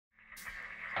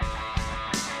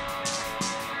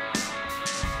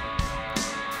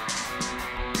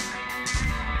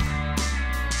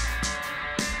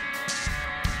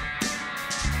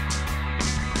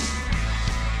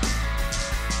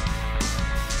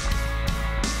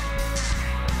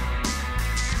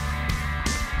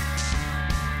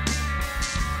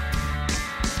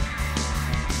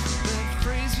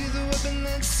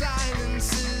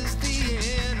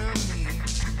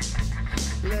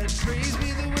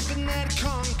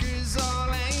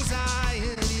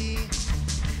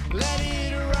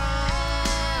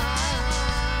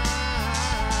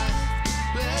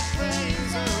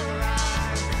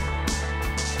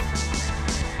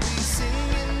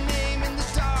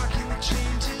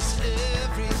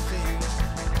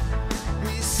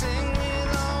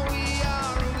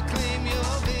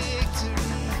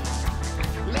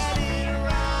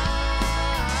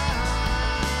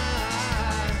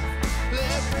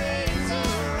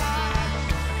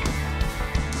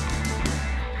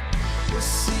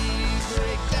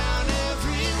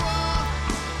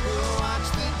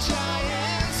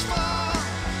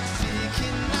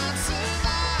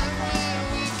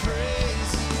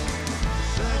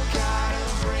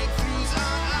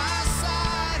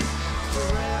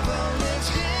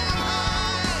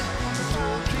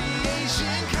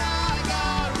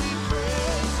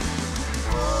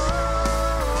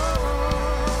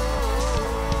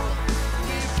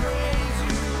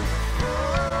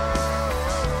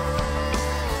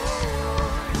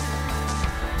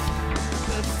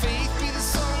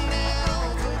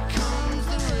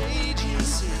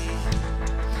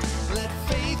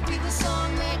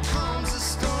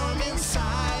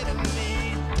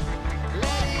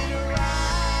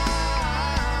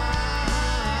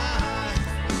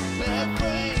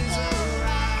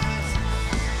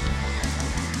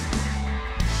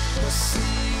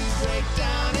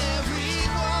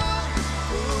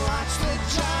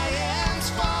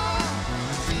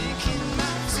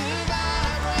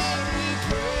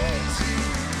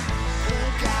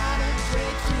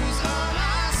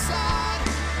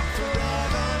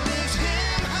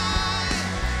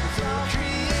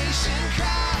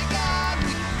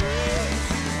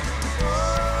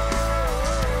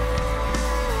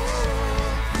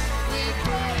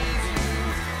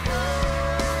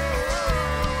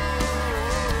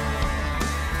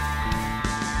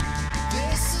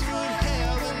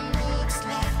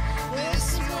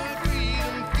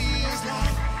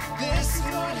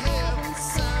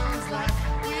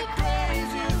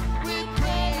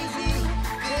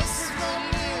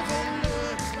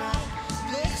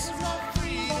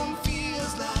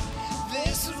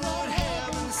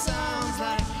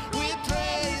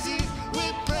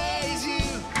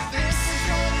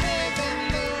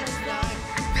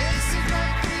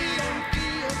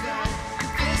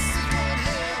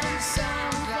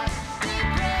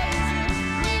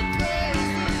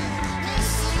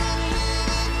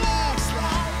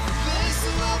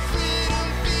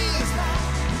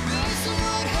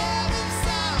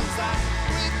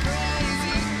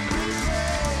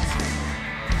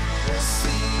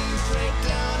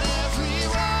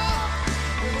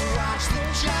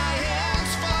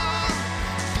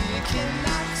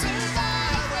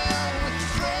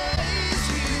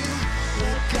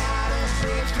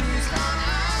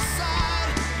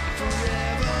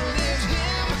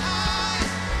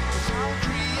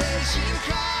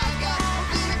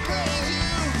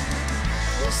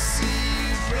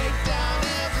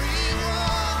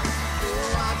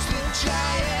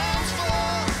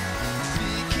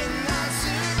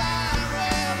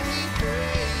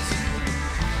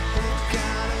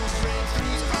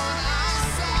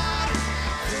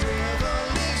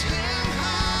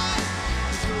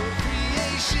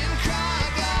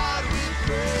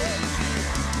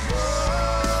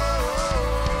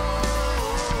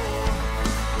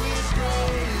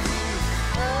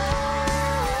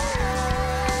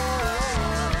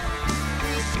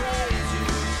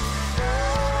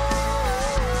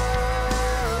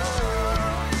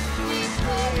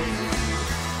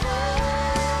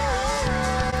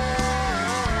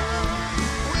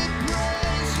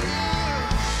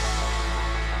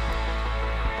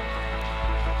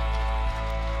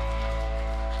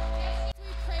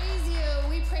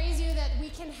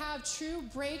have true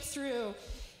breakthrough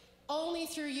only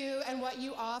through you and what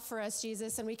you offer us,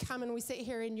 Jesus. And we come and we sit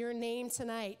here in your name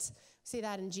tonight. We say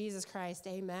that in Jesus Christ.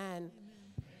 Amen.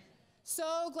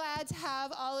 So glad to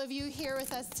have all of you here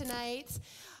with us tonight.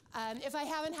 If I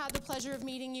haven't had the pleasure of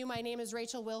meeting you, my name is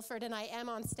Rachel Wilford, and I am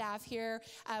on staff here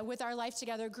with our Life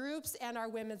Together groups and our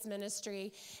women's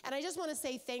ministry. And I just want to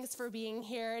say thanks for being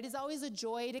here. It is always a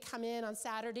joy to come in on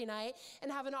Saturday night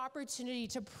and have an opportunity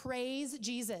to praise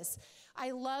Jesus.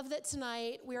 I love that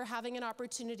tonight we are having an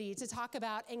opportunity to talk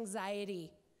about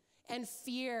anxiety and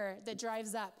fear that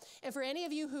drives up. And for any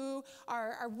of you who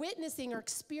are witnessing or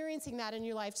experiencing that in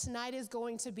your life, tonight is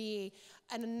going to be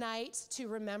a night to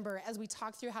remember as we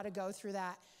talk through how to go through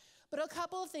that. But a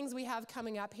couple of things we have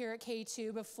coming up here at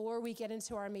K2 before we get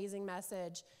into our amazing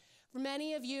message. For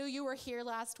many of you, you were here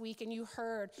last week and you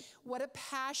heard what a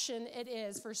passion it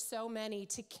is for so many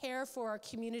to care for our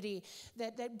community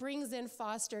that brings in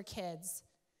foster kids.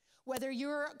 Whether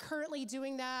you're currently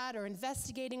doing that or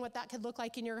investigating what that could look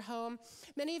like in your home,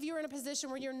 many of you are in a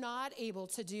position where you're not able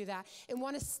to do that and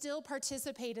want to still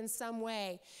participate in some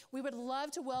way. We would love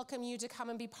to welcome you to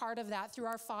come and be part of that through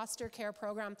our foster care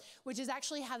program, which is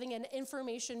actually having an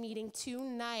information meeting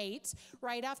tonight,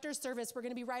 right after service. We're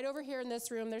going to be right over here in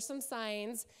this room. There's some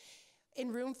signs.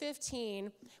 In room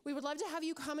 15, we would love to have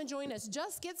you come and join us.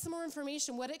 Just get some more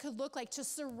information, what it could look like to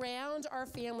surround our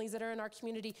families that are in our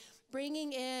community,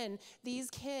 bringing in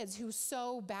these kids who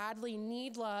so badly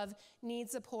need love, need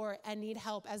support, and need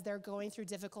help as they're going through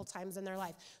difficult times in their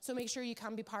life. So make sure you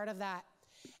come be part of that.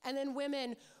 And then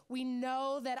women, we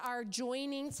know that our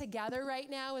joining together right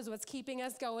now is what's keeping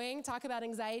us going. Talk about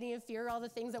anxiety and fear, all the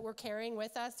things that we're carrying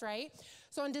with us, right?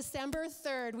 So on December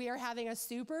 3rd, we are having a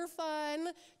super fun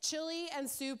chili and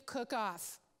soup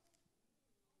cook-off.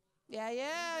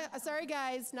 Yeah. Sorry,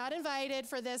 guys, not invited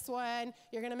for this one.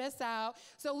 You're going to miss out.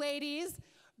 So ladies,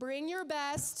 bring your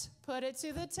best. Put it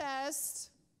to the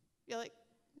test. You're like,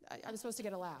 I'm supposed to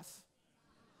get a laugh.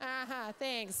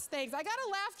 Thanks. I got a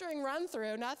laugh during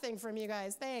run-through. Nothing from you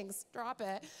guys. Thanks. Drop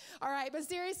it. All right, but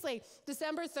seriously,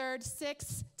 December 3rd,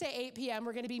 6 to 8 p.m.,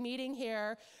 we're going to be meeting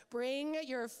here. Bring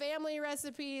your family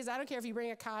recipes. I don't care if you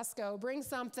bring a Costco. Bring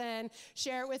something.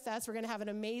 Share it with us. We're going to have an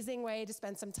amazing way to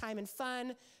spend some time in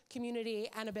fun,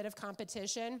 community, and a bit of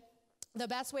competition. The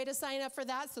best way to sign up for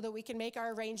that so that we can make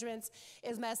our arrangements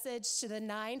is message to the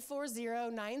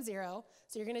 94090.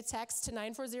 So you're going to text to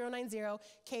 94090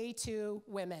 K2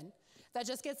 Women. That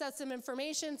just gets us some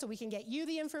information so we can get you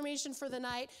the information for the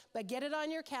night, but get it on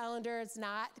your calendar.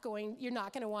 You're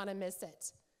not going to want to miss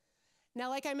it. Now,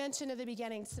 like I mentioned at the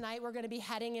beginning, tonight we're going to be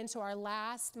heading into our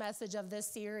last message of this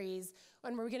series,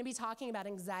 and we're going to be talking about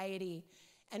anxiety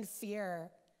and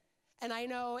fear. And I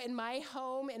know in my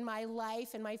home, in my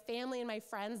life, in my family, and my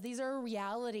friends, these are a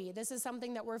reality. This is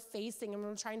something that we're facing and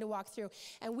we're trying to walk through.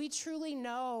 And we truly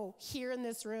know here in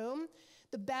this room,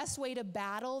 the best way to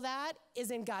battle that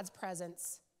is in God's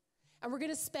presence. And we're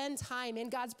going to spend time in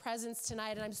God's presence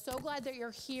tonight. And I'm so glad that you're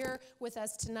here with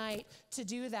us tonight to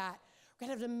do that. We're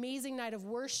going to have an amazing night of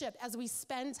worship as we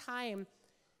spend time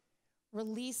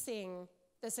releasing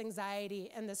this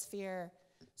anxiety and this fear.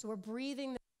 So we're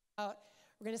breathing this out.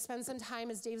 We're going to spend some time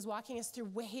as Dave's walking us through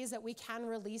ways that we can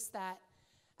release that.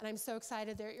 And I'm so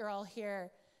excited that you're all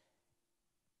here.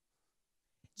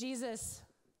 Jesus,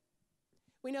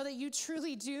 we know that you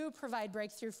truly do provide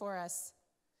breakthrough for us,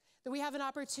 that we have an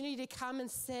opportunity to come and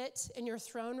sit in your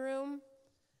throne room,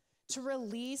 to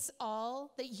release all,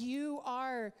 that you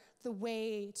are the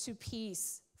way to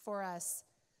peace for us.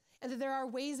 And that there are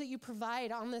ways that you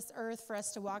provide on this earth for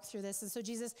us to walk through this. And so,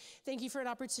 Jesus, thank you for an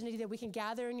opportunity that we can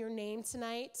gather in your name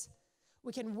tonight.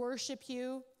 We can worship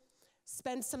you,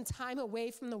 spend some time away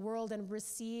from the world, and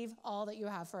receive all that you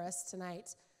have for us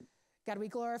tonight. God, we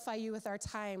glorify you with our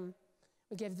time.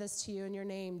 We give this to you in your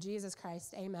name, Jesus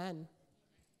Christ. Amen.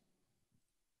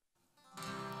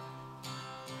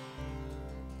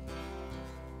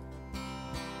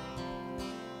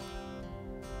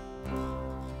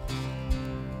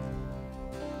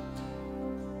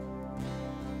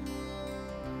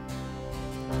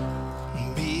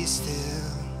 Be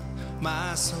still,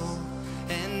 my soul,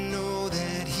 and know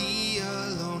that he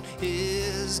alone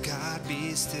is God.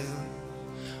 Be still,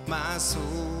 my soul.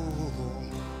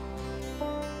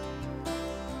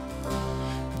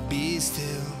 Be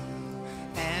still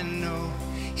and know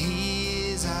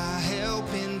he is our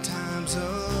help in times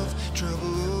of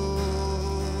trouble.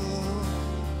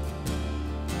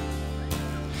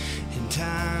 In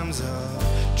times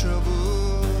of trouble.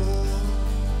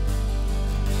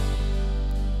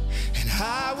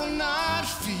 I will not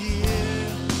fear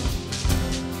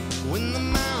when the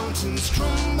mountains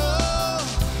crumble.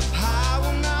 I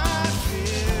will not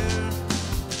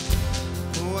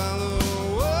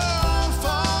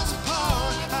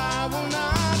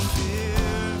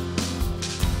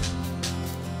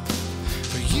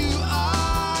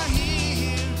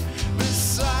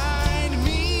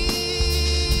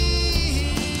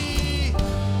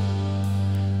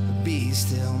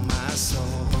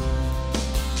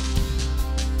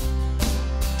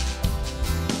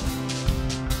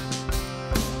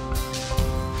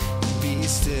Be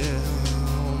still,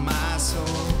 my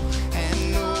soul,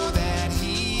 and know that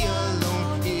He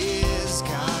alone is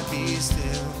God. Be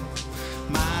still,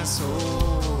 my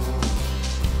soul.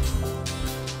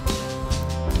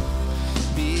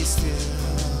 Be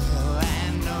still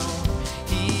and know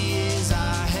He is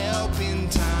our help in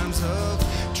times of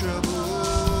trouble.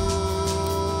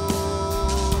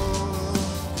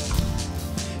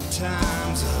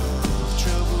 Times of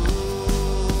trouble.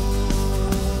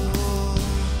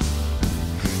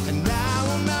 And I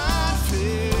will not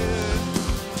fear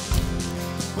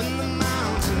when the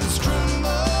mountains crumble.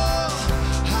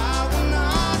 I will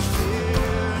not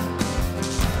fear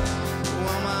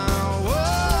while my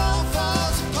world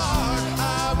falls apart.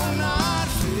 I will not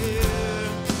fear,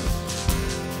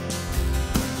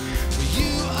 for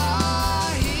You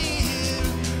are here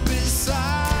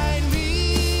beside me.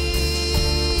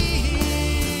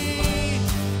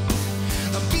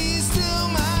 Be still,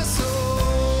 my soul.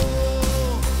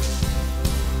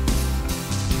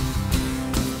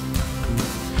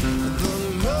 The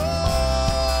Lord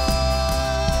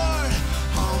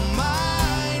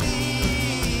Almighty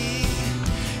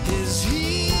is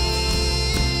here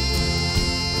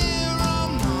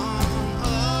among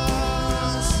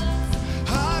us.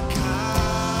 Our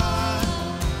God,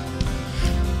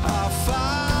 our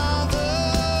Father,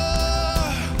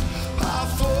 our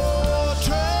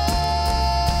fortress.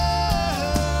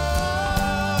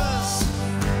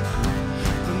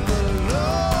 The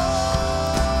Lord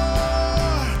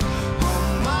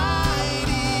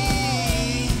Almighty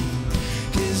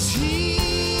is here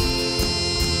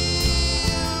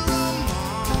among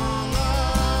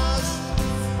us.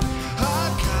 Our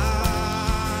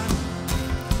God,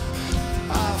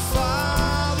 our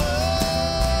Father,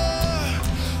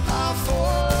 our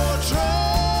fortress.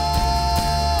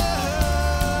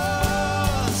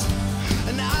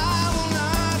 And I will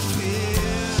not fear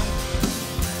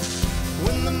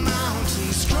when the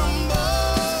mountains crumble.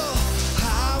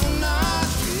 I will not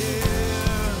fear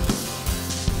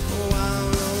while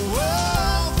the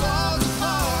world falls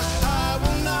apart. I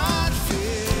will not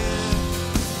fear,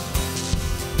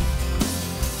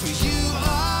 for You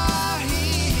are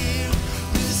here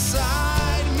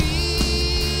beside me.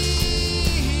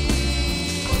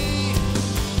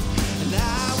 And I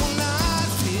will not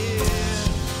fear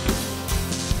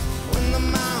when the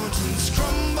mountains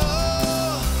crumble.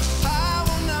 I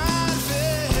will not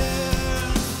fear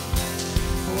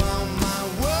while my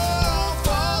world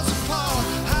falls apart.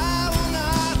 I will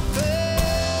not fear,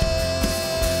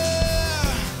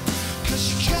 'cause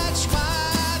You catch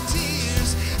my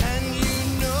tears and You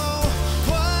know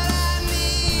what I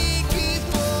need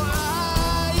before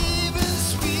I even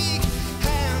speak,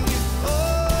 and You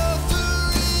offer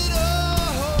it all.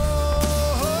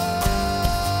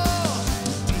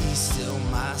 Be still,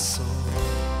 my soul.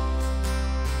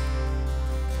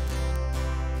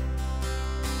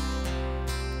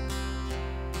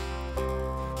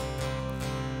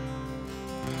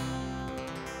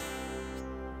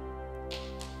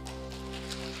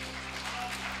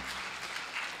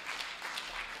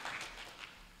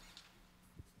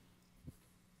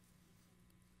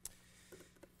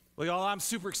 Well, y'all, I'm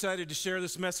super excited to share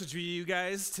this message with you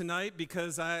guys tonight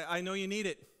because I know you need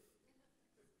it.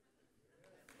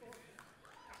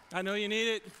 I know you need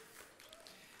it.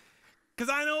 Because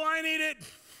I know I need it.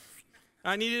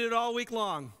 I needed it all week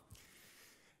long.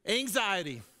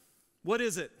 Anxiety. What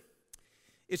is it?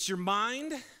 It's your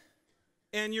mind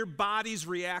and your body's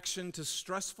reaction to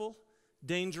stressful,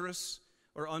 dangerous,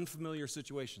 or unfamiliar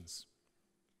situations.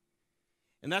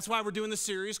 And that's why we're doing this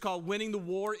series called Winning the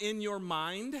War in Your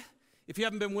Mind. If you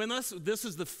haven't been with us, this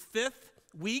is the 5th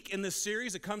week in this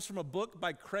series. It comes from a book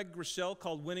by Craig Groeschel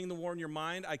called Winning the War in Your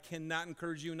Mind. I cannot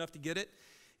encourage you enough to get it.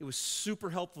 It was super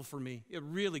helpful for me. It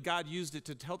really, God used it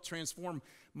to help transform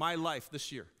my life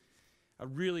this year. I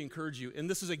really encourage you. And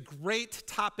this is a great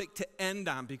topic to end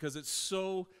on because it's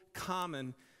so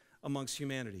common amongst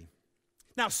humanity.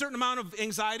 Now, a certain amount of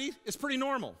anxiety is pretty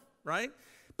normal, right?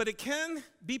 But it can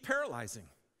be paralyzing.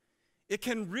 It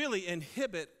can really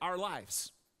inhibit our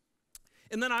lives.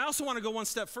 And then I also want to go one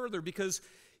step further because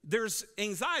there's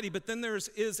anxiety, but then there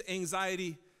is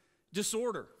anxiety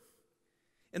disorder.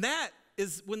 And that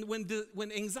is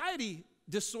when anxiety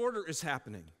disorder is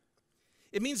happening,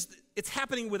 it means it's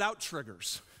happening without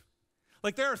triggers.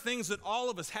 Like there are things that all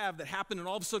of us have that happen and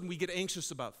all of a sudden we get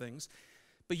anxious about things.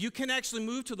 But you can actually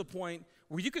move to the point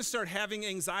where you can start having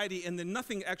anxiety and then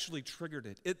nothing actually triggered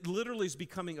it. It literally is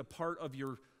becoming a part of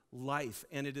your life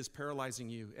and it is paralyzing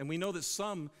you. And we know that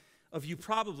some of you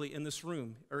probably in this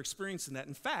room are experiencing that.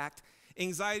 In fact,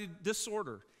 anxiety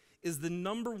disorder is the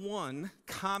 #1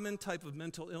 common type of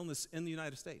mental illness in the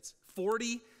United States.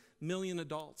 40 million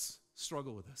adults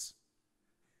struggle with this.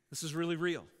 This is really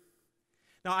real.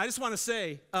 Now, I just want to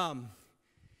say,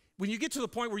 when you get to the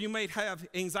point where you might have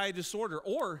anxiety disorder,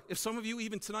 or if some of you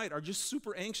even tonight are just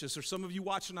super anxious, or some of you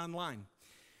watching online,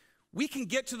 we can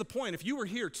get to the point. If you were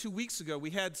here 2 weeks ago,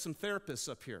 we had some therapists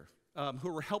up here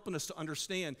who were helping us to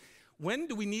understand, when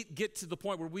do we get to the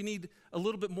point where we need a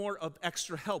little bit more of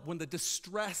extra help, when the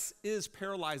distress is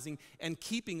paralyzing and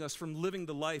keeping us from living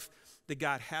the life that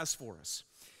God has for us.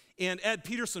 And Ed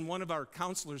Peterson, one of our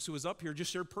counselors who was up here,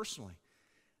 just shared personally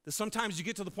that sometimes you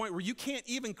get to the point where you can't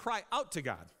even cry out to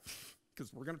God,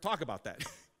 because we're going to talk about that.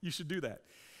 You should do that.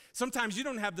 Sometimes you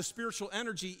don't have the spiritual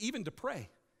energy even to pray,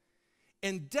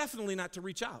 and definitely not to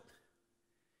reach out.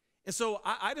 And so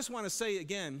I just want to say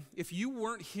again, if you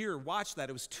weren't here, watch that.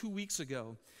 It was 2 weeks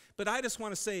ago. But I just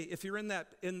want to say, if you're in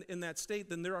that state,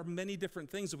 then there are many different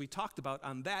things that we talked about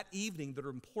on that evening that are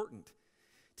important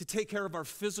to take care of our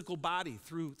physical body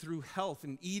through health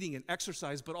and eating and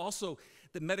exercise, but also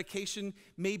that medication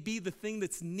may be the thing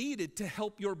that's needed to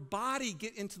help your body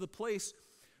get into the place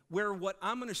where what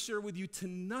I'm going to share with you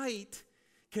tonight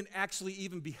can actually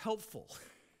even be helpful.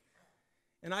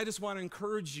 And I just want to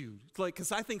encourage you,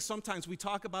 because I think sometimes we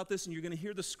talk about this and you're going to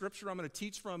hear the scripture I'm going to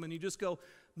teach from and you just go,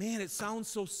 man, it sounds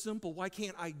so simple. Why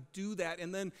can't I do that?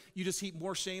 And then you just heap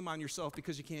more shame on yourself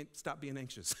because you can't stop being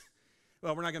anxious.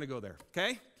 Well, we're not going to go there,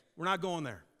 okay? We're not going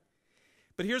there.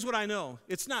 But here's what I know.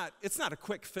 It's not a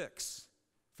quick fix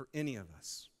for any of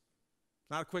us. It's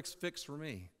not a quick fix for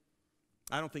me.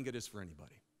 I don't think it is for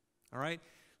anybody. All right?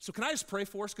 So can I just pray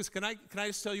for us? Because can I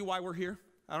just tell you why we're here?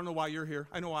 I don't know why you're here.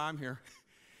 I know why I'm here.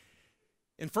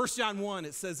 In 1 John 1,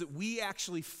 it says that we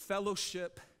actually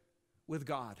fellowship with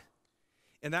God.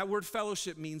 And that word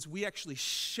fellowship means we actually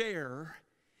share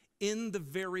in the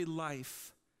very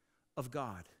life of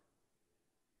God.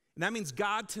 And that means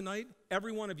God tonight,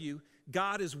 every one of you,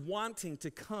 God is wanting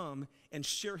to come and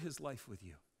share his life with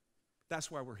you. That's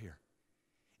why we're here.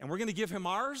 And we're going to give him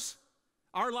our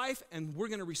life, and we're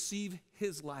going to receive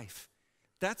his life.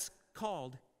 That's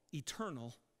called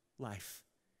eternal life,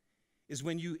 is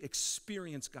when you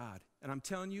experience God. And I'm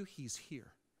telling you, he's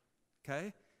here,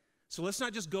 okay? So let's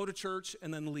not just go to church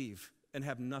and then leave and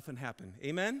have nothing happen.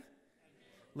 Amen?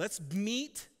 Let's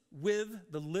meet with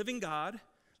the living God.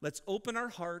 Let's open our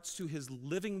hearts to his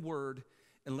living word,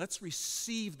 and let's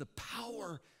receive the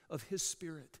power of his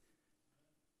Spirit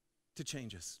to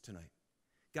change us tonight.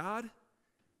 God,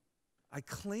 I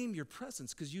claim your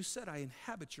presence because you said I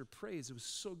inhabit your praise. It was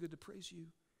so good to praise you.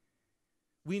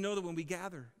 We know that when we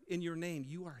gather in your name,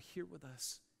 you are here with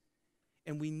us.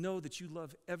 And we know that you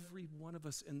love every one of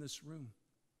us in this room.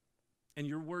 And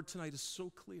your word tonight is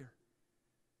so clear.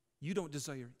 You don't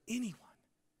desire anyone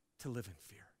to live in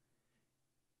fear.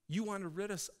 You want to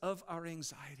rid us of our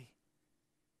anxiety.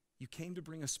 You came to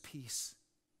bring us peace.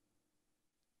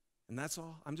 And that's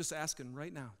all. I'm just asking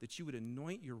right now that you would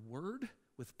anoint your word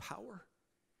with power,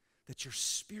 that your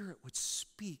Spirit would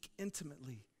speak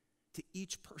intimately to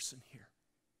each person here.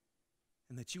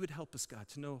 And that you would help us, God,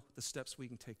 to know the steps we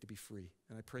can take to be free.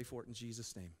 And I pray for it in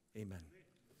Jesus' name. Amen.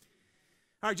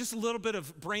 All right, just a little bit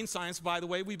of brain science, by the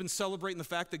way. We've been celebrating the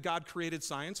fact that God created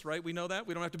science, right? We know that.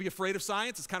 We don't have to be afraid of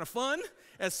science. It's kind of fun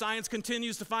as science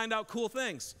continues to find out cool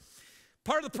things.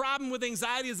 Part of the problem with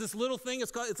anxiety is this little thing.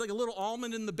 It's like a little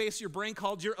almond in the base of your brain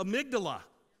called your amygdala.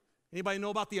 Anybody know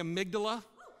about the amygdala?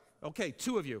 Okay,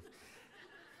 2 of you.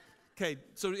 Okay,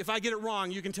 so if I get it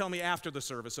wrong, you can tell me after the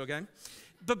service, okay?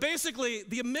 But basically,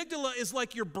 the amygdala is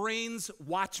like your brain's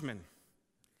watchman,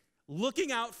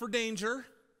 looking out for danger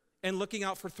and looking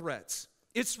out for threats.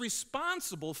 It's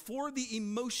responsible for the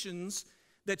emotions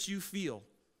that you feel.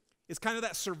 It's kind of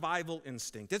that survival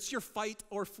instinct. It's your fight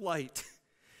or flight,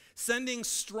 sending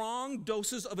strong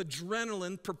doses of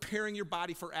adrenaline, preparing your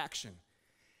body for action.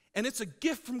 And it's a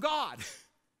gift from God.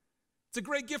 It's a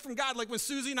great gift from God. Like when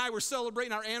Susie and I were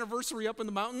celebrating our anniversary up in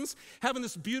the mountains, having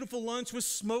this beautiful lunch with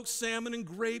smoked salmon and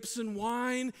grapes and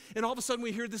wine, and all of a sudden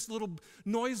we hear this little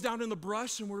noise down in the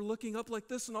brush, and we're looking up like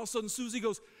this, and all of a sudden Susie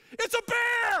goes, "It's a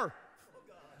bear!"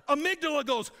 Amygdala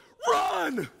goes,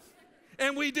 "Run!"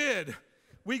 And we did.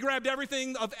 We grabbed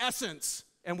everything of essence,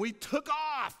 and we took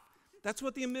off. That's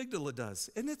what the amygdala does,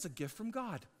 and it's a gift from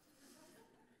God.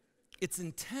 It's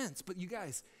intense, but you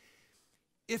guys,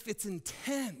 if it's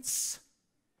intense,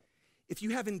 if you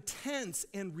have intense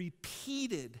and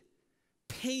repeated,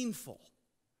 painful,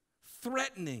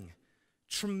 threatening,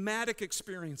 traumatic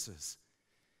experiences,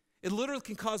 it literally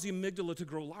can cause the amygdala to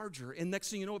grow larger, and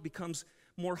next thing you know, it becomes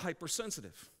more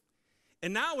hypersensitive.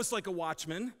 And now it's like a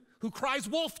watchman who cries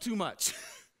wolf too much.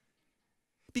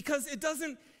 Because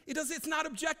it's not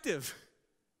objective.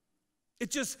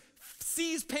 It just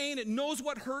sees pain, it knows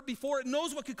what hurt before, it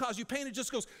knows what could cause you pain, it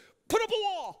just goes, put up a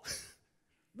wall,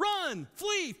 run,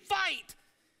 flee, fight.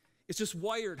 It's just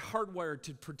hardwired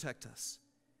to protect us.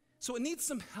 So it needs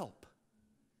some help.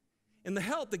 And the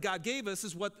help that God gave us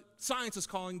is what science is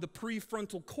calling the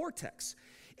prefrontal cortex.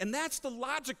 And that's the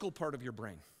logical part of your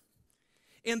brain.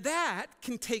 And that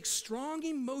can take strong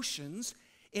emotions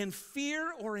and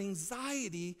fear or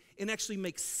anxiety and actually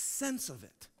make sense of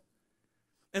it.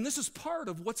 And this is part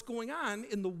of what's going on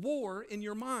in the war in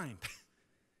your mind.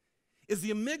 Is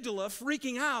the amygdala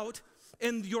freaking out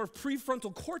and your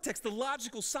prefrontal cortex, the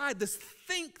logical side, this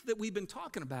think that we've been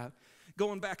talking about,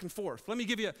 going back and forth. Let me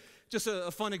give you just a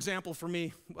fun example for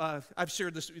me. I've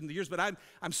shared this in the years, but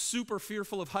I'm super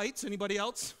fearful of heights. Anybody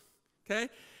else? Okay?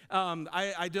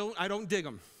 I don't dig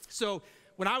them. So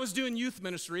when I was doing youth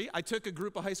ministry, I took a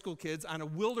group of high school kids on a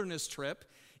wilderness trip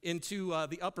into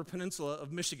the Upper Peninsula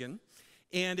of Michigan.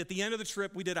 And at the end of the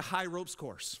trip, we did a high ropes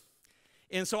course.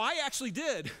 And so I actually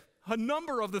did a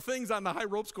number of the things on the high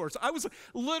ropes course. I was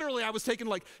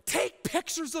taking take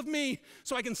pictures of me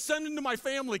so I can send them to my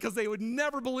family because they would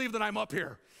never believe that I'm up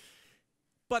here.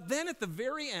 But then at the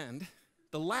very end,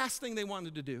 the last thing they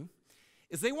wanted to do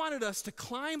is they wanted us to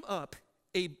climb up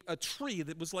a tree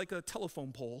that was like a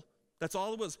telephone pole. That's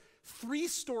all it was, 3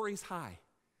 stories high,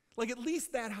 like at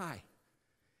least that high.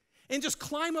 And just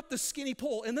climb up the skinny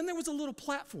pole. And then there was a little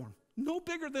platform, no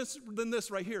bigger than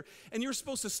this right here. And you're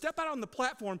supposed to step out on the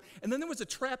platform, and then there was a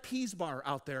trapeze bar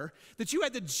out there that you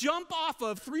had to jump off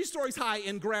of 3 stories high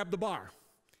and grab the bar.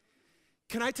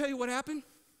 Can I tell you what happened?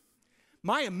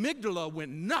 My amygdala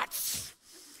went nuts.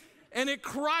 And it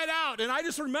cried out, and I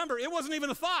just remember, it wasn't even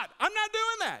a thought. I'm not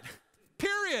doing that,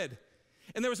 period.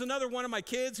 And there was another one of my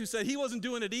kids who said he wasn't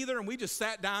doing it either, and we just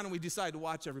sat down and we decided to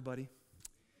watch everybody.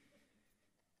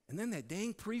 And then that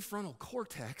dang prefrontal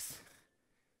cortex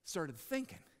started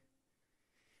thinking.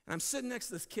 And I'm sitting next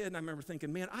to this kid, and I remember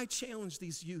thinking, man, I challenge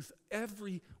these youth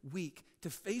every week to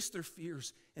face their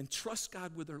fears and trust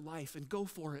God with their life and go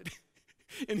for it.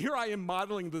 And here I am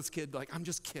modeling this kid like, I'm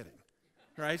just kidding,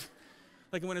 right?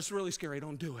 Like when it's really scary,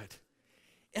 don't do it.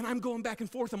 And I'm going back and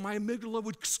forth, and my amygdala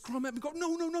would scrum at me and go,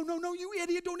 no, you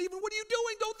idiot, what are you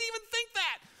doing? Don't even think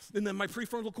that. And then my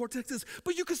prefrontal cortex says,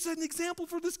 but you could set an example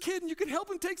for this kid, and you could help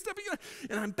him take steps.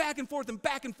 And I'm back and forth,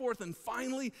 and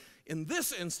finally, in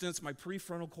this instance, my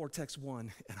prefrontal cortex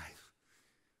won, and I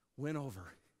went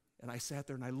over, and I sat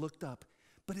there, and I looked up.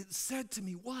 But it said to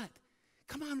me, what?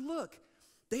 Come on, look.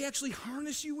 They actually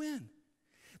harness you in.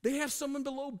 They have someone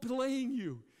below belaying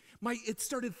you. It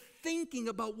started thinking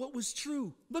about what was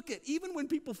true. Look at, even when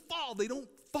people fall, they don't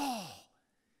fall.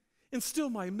 And still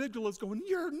my amygdala is going,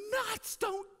 you're nuts,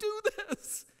 don't do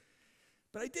this.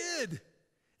 But I did.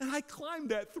 And I climbed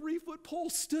that 3-foot pole,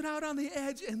 stood out on the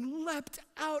edge, and leapt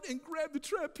out and grabbed the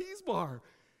trapeze bar.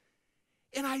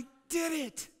 And I did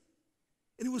it.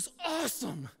 And it was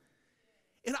awesome.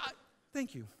 And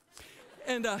thank you.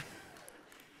 And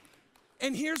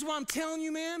here's what I'm telling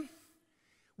you, man.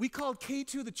 We called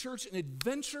K2 the church an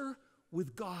adventure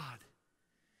with God,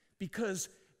 because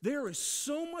there is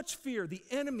so much fear. The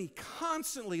enemy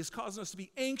constantly is causing us to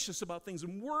be anxious about things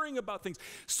and worrying about things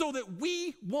so that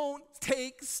we won't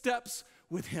take steps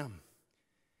with him.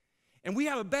 And we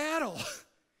have a battle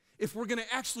if we're going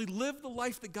to actually live the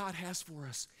life that God has for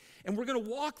us. And we're going to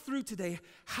walk through today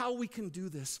how we can do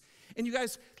this. And you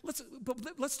guys,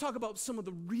 let's talk about some of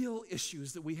the real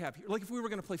issues that we have here. Like if we were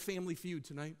going to play Family Feud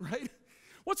tonight, right?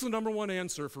 What's the number one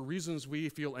answer for reasons we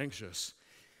feel anxious?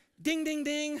 Ding, ding,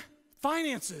 ding.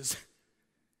 Finances.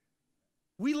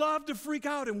 We love to freak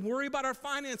out and worry about our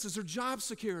finances or job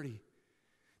security.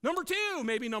 Number 2,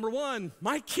 maybe number 1,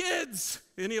 my kids.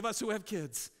 Any of us who have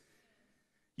kids.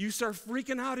 You start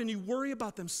freaking out and you worry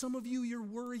about them. Some of you, your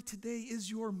worry today is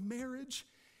your marriage.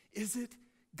 Is it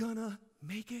gonna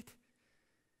make it?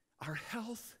 Our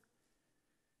health.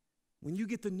 When you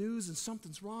get the news and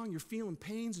something's wrong, you're feeling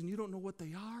pains and you don't know what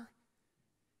they are.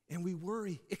 And we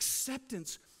worry.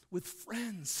 Acceptance with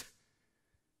friends.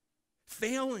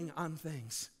 Failing on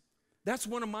things. That's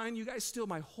one of mine, you guys. Still,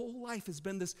 my whole life has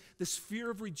been this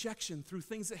fear of rejection through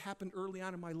things that happened early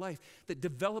on in my life that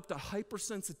developed a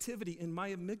hypersensitivity in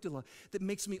my amygdala that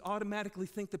makes me automatically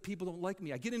think that people don't like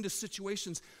me. I get into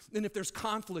situations, and if there's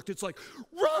conflict, it's like,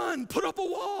 run, put up a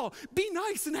wall, be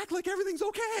nice and act like everything's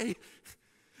okay.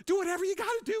 Do whatever you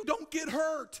got to do. Don't get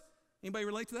hurt. Anybody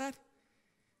relate to that?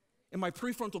 And my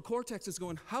prefrontal cortex is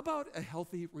going, how about a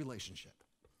healthy relationship?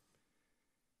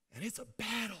 And it's a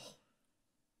battle.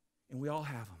 And we all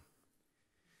have them.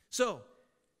 So,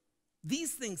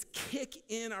 These things kick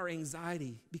in our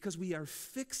anxiety because we are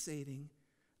fixating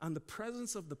on the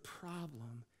presence of the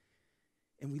problem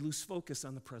and we lose focus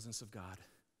on the presence of God.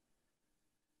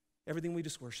 Everything we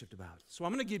just worshiped about. So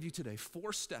I'm going to give you today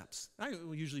 4 steps. I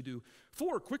usually do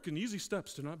 4 quick and easy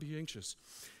steps to not be anxious.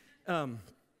 But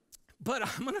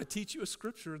I'm going to teach you a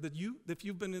scripture that if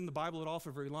you've been in the Bible at all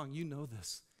for very long, you know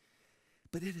this.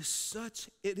 But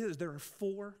there are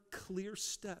 4 clear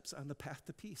steps on the path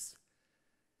to peace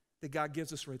that God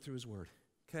gives us right through his word,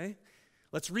 okay?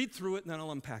 Let's read through it and then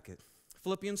I'll unpack it.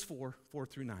 Philippians 4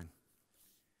 through 9.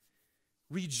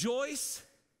 Rejoice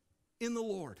in the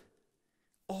Lord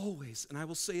always, and I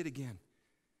will say it again.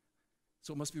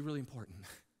 So it must be really important.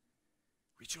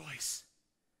 Rejoice.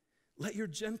 Let your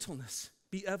gentleness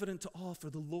be evident to all, for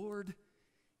the Lord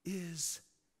is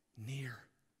near.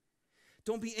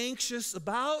 Don't be anxious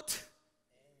about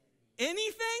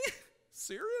anything,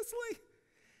 seriously,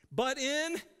 but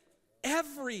in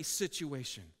every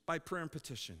situation, by prayer and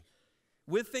petition,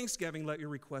 with thanksgiving, let your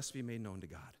requests be made known to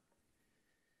God.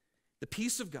 The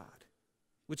peace of God,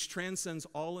 which transcends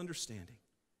all understanding,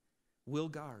 will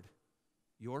guard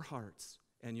your hearts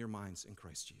and your minds in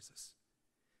Christ Jesus.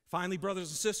 Finally, brothers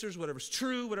and sisters, whatever's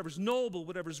true, whatever's noble,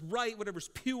 whatever's right, whatever's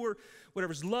pure,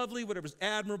 whatever's lovely, whatever's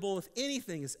admirable, if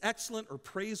anything is excellent or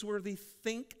praiseworthy,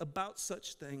 think about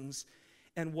such things.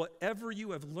 And whatever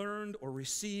you have learned or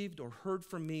received or heard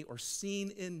from me or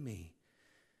seen in me,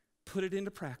 put it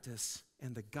into practice,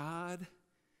 and the God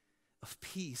of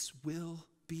peace will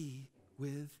be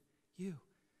with you.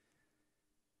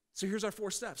 So here's our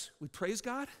 4 steps. We praise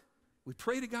God, we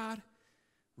pray to God,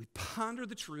 we ponder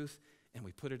the truth, and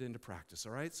we put it into practice,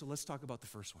 all right? So let's talk about the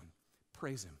first one.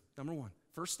 Praise him. Number 1,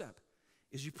 first step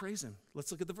is you praise him.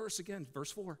 Let's look at the verse again,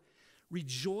 verse 4.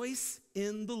 Rejoice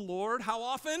in the Lord. How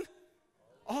often?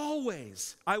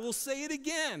 Always. I will say it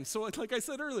again. So like I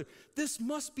said earlier, this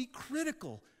must be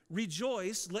critical.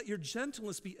 Rejoice, let your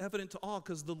gentleness be evident to all,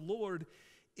 because the Lord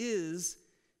is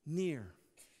near.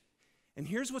 And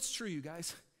here's what's true, you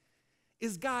guys.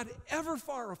 Is God ever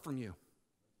far from you?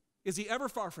 Is he ever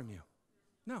far from you?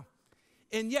 No.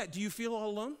 And yet, do you feel all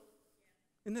alone?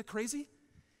 Isn't that crazy?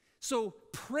 So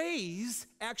praise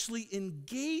actually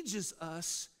engages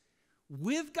us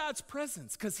with God's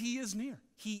presence because he is near.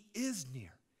 He is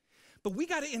near. But we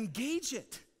got to engage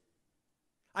it.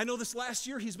 I know this last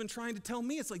year he's been trying to tell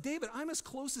me, it's like, David, I'm as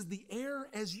close as the air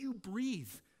as you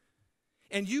breathe.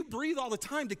 And you breathe all the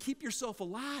time to keep yourself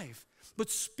alive. But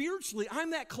spiritually,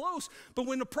 I'm that close. But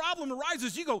when the problem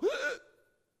arises, you go,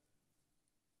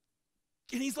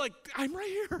 and he's like, I'm right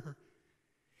here.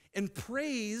 And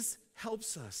praise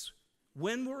helps us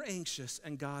when we're anxious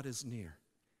and God is near.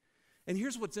 And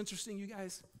here's what's interesting, you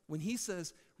guys. When he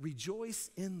says, rejoice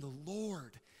in the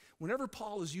Lord, whenever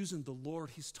Paul is using the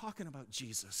Lord, he's talking about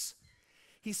Jesus.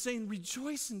 He's saying,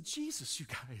 rejoice in Jesus, you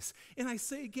guys. And I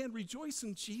say again, rejoice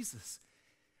in Jesus.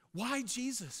 Why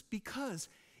Jesus? Because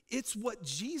it's what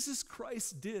Jesus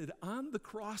Christ did on the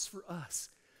cross for us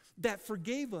that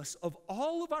forgave us of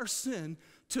all of our sin,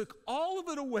 took all of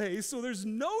it away, so there's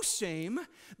no shame,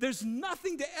 there's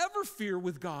nothing to ever fear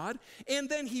with God, and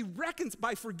then he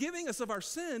by forgiving us of our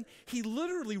sin, he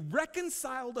literally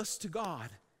reconciled us to God.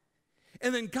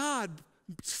 And then God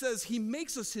says he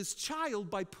makes us his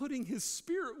child by putting his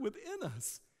spirit within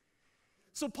us.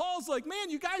 So Paul's like, man,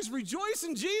 you guys rejoice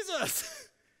in Jesus.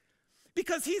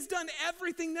 Because he's done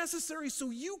everything necessary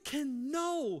so you can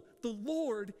know the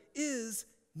Lord is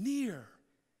near.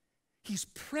 He's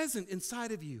present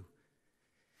inside of you.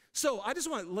 So I just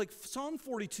want, like Psalm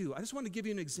 42, I just want to give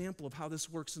you an example of how this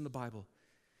works in the Bible.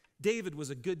 David was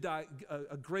a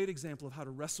great example of how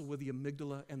to wrestle with the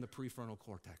amygdala and the prefrontal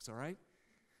cortex, all right?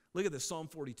 Look at this, Psalm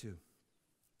 42.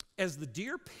 As the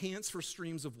deer pants for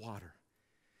streams of water,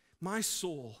 my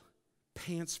soul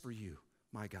pants for you,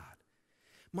 my God.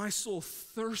 My soul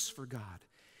thirsts for God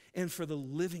and for the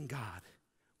living God.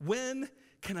 When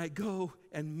can I go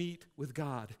and meet with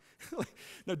God?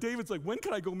 Now, David's like, when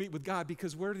can I go meet with God?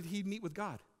 Because where did he meet with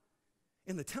God?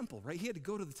 In the temple, right? He had to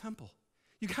go to the temple.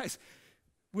 You guys,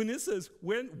 when it says,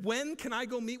 when can I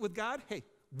go meet with God? Hey,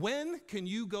 when can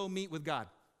you go meet with God?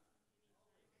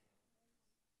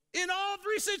 In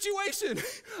every situation,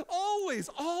 always,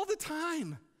 all the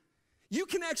time. You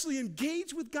can actually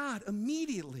engage with God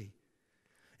immediately.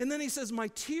 And then he says, my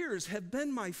tears have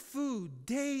been my food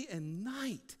day and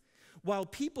night, while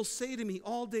people say to me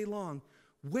all day long,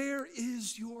 where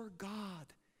is your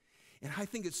God? And I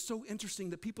think it's so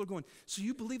interesting that people are going, so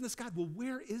you believe in this God? Well,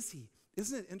 where is he?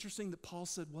 Isn't it interesting that Paul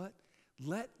said what?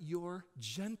 Let your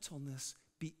gentleness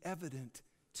be evident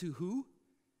to who?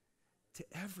 To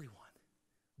everyone.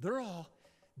 They're all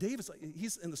David's like,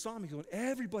 he's in the psalm, he's going,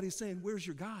 everybody's saying, where's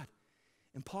your God?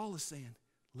 And Paul is saying,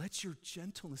 let your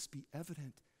gentleness be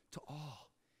evident to all,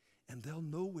 and they'll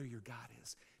know where your God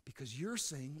is, because you're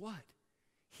saying what?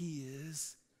 He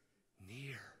is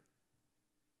near.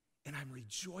 And I'm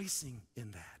rejoicing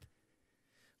in that.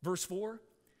 Verse 4,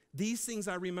 these things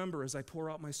I remember as I pour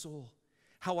out my soul,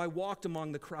 how I walked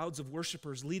among the crowds of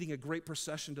worshipers, leading a great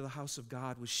procession to the house of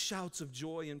God with shouts of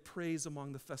joy and praise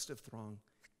among the festive throng.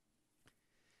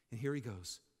 And here he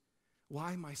goes.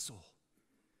 Why, my soul,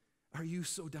 are you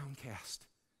so downcast?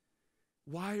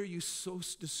 Why are you so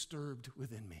disturbed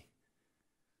within me?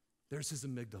 There's his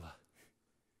amygdala.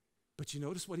 But you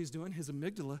notice what he's doing? His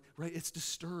amygdala, right? It's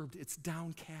disturbed, it's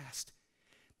downcast.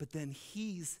 But then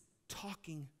he's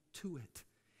talking to it.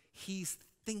 He's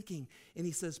thinking, and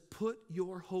he says, put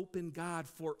your hope in God,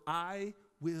 for I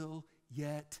will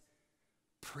yet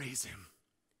praise him,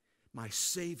 my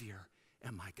Savior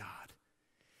and my God.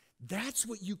 That's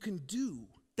what you can do.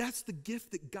 That's the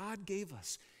gift that God gave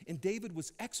us. And David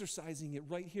was exercising it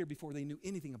right here before they knew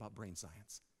anything about brain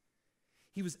science.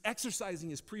 He was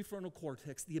exercising his prefrontal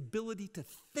cortex, the ability to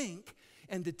think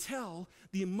and to tell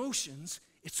the emotions,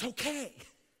 it's okay.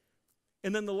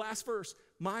 And then the last verse,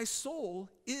 my soul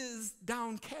is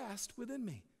downcast within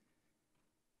me.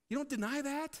 You don't deny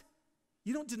that.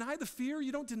 You don't deny the fear.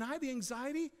 You don't deny the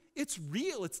anxiety. It's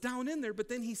real. It's down in there. But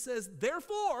then he says,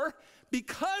 therefore,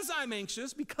 because I'm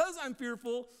anxious, because I'm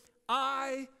fearful,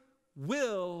 I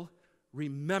will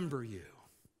remember you.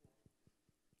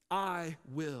 I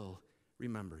will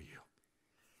remember you.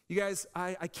 You guys,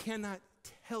 I cannot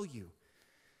tell you.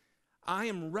 I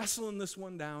am wrestling this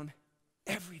one down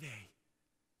every day.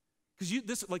 Because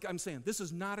this, like I'm saying, this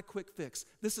is not a quick fix.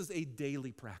 This is a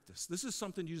daily practice. This is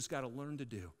something you just got to learn to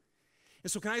do.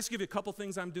 And so can I just give you a couple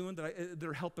things I'm doing that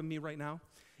are helping me right now?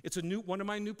 It's one of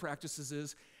my new practices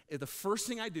is the first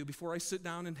thing I do before I sit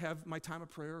down and have my time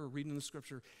of prayer or reading the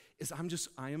scripture is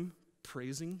I am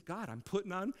praising God. I'm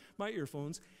putting on my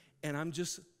earphones and I'm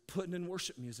just putting in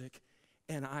worship music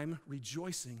and I'm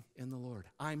rejoicing in the Lord.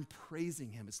 I'm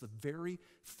praising him. It's the very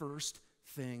first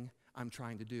thing I'm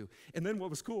trying to do. And then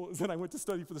what was cool is that I went to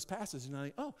study for this passage and I'm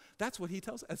like, oh, that's what he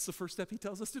tells us. That's the first step he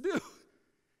tells us to do.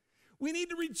 We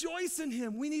need to rejoice in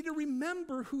him. We need to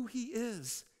remember who he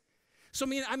is. So,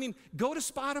 I mean, go to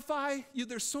Spotify.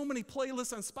 There's so many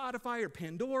playlists on Spotify or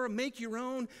Pandora. Make your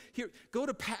own. Here, go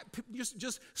to,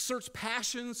 just search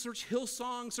Passion, search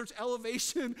Hillsong, search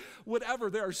Elevation, whatever.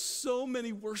 There are so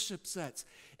many worship sets.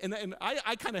 And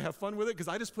I kind of have fun with it because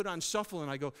I just put on shuffle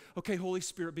and I go, okay, Holy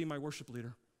Spirit, be my worship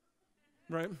leader.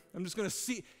 Right? I'm just going to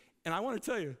see. And I want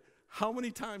to tell you how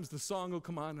many times the song will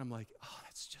come on and I'm like, oh,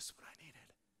 that's just what I needed.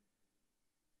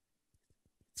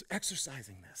 So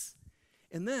exercising this.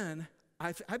 And then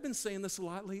I've been saying this a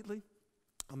lot lately.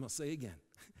 I'm going to say again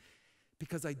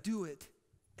because I do it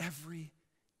every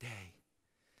day.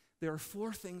 There are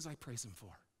 4 things I praise him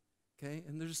for, okay?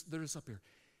 And they're just up here.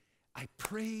 I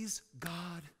praise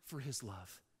God for his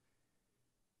love.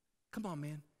 Come on,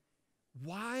 man.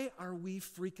 Why are we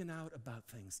freaking out about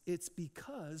things? It's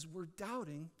because we're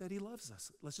doubting that he loves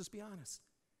us. Let's just be honest.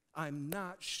 I'm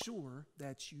not sure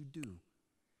that you do.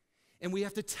 And we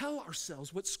have to tell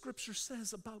ourselves what Scripture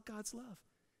says about God's love.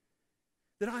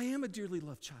 That I am a dearly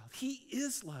loved child. He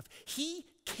is love. He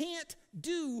can't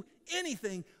do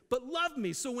anything but love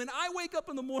me. So when I wake up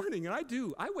in the morning, and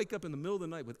I wake up in the middle of the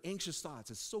night with anxious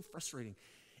thoughts. It's so frustrating.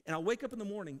 And I'll wake up in the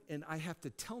morning and I have to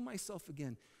tell myself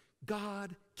again,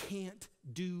 God can't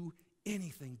do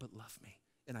anything but love me.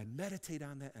 And I meditate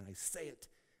on that and I say it.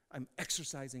 I'm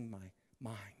exercising my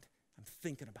mind. I'm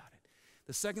thinking about it.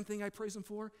 The second thing I praise him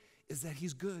for is that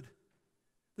he's good.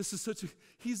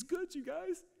 He's good, you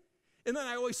guys. And then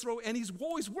I always and he's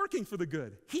always working for the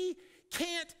good. He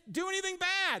can't do anything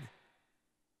bad.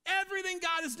 Everything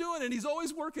God is doing and he's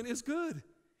always working is good.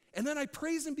 And then I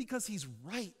praise him because he's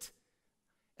right.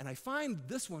 And I find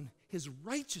this one, his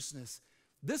righteousness,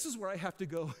 this is where I have to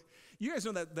go. You guys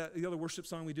know that the other worship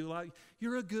song we do a lot?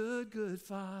 You're a good, good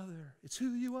father. It's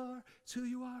who you are, it's who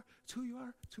you are, it's who you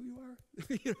are, it's who you are.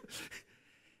 You know?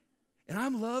 And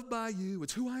I'm loved by you.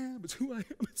 It's who I am. It's who I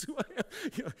am. It's who I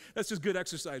am. You know, that's just good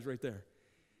exercise right there.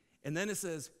 And then it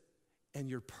says, and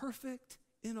you're perfect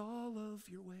in all of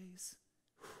your ways.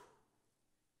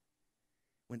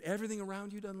 When everything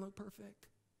around you doesn't look perfect,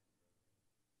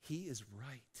 he is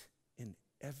right in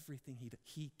everything he does.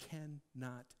 He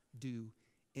cannot do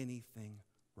anything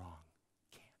wrong.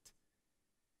 Can't.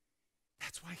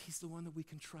 That's why he's the one that we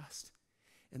can trust.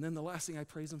 And then the last thing I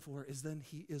praise him for is then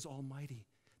he is almighty.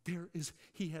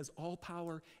 He has all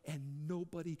power, and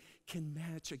nobody can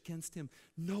match against him.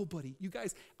 Nobody. You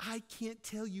guys, I can't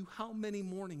tell you how many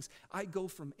mornings I go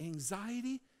from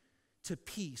anxiety to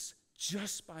peace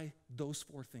just by those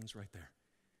 4 things right there.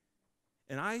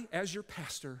 And I, as your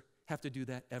pastor, have to do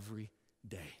that every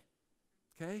day.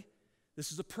 Okay?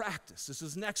 This is a practice. This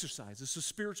is an exercise. This is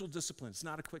spiritual discipline. It's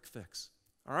not a quick fix.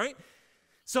 All right?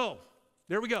 So,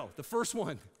 there we go. The first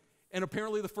one. And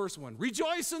apparently the first one.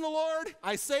 Rejoice in the Lord.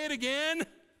 I say it again.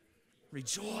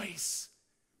 Rejoice.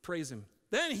 Praise him.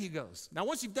 Then he goes. Now,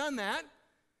 once you've done that,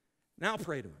 now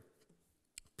pray to him.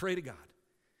 Pray to God.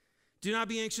 Do not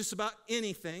be anxious about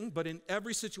anything, but in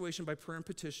every situation by prayer and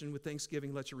petition with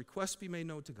thanksgiving, let your requests be made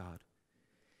known to God.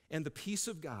 And the peace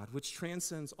of God, which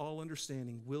transcends all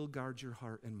understanding, will guard your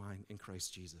heart and mind in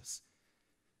Christ Jesus.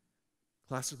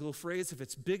 Classic little phrase, if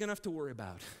it's big enough to worry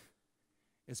about,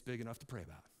 it's big enough to pray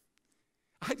about.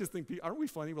 I just think, aren't we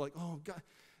funny? We're like, oh,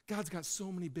 God's got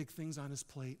so many big things on his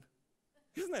plate.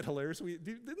 Isn't that hilarious?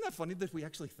 Isn't that funny that we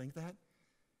actually think that?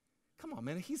 Come on,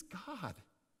 man, he's God.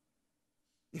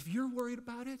 If you're worried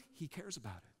about it, he cares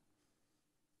about it.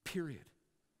 Period.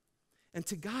 And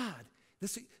to God,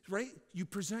 right? You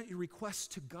present your requests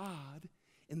to God,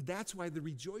 and that's why the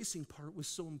rejoicing part was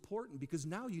so important, because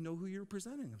now you know who you're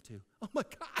presenting them to. Oh my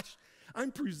gosh,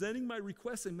 I'm presenting my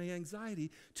requests and my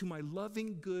anxiety to my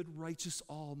loving, good, righteous,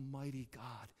 almighty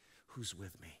God who's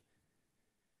with me.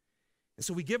 And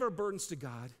so we give our burdens to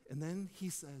God, and then he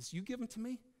says, you give them to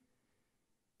me,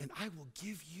 and I will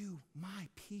give you my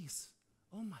peace.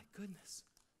 Oh my goodness.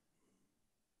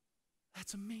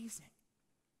 That's amazing.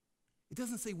 It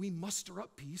doesn't say we muster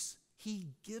up peace. He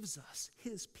gives us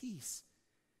his peace.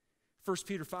 1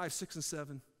 Peter 5, 6, and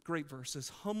 7, great verse, says,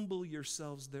 humble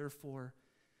yourselves, therefore,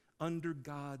 under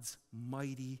God's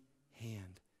mighty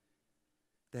hand,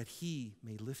 that he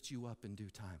may lift you up in due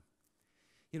time.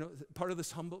 You know, part of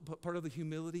the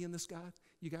humility in this, God,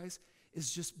 you guys, is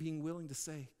just being willing to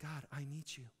say, God, I need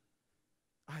you.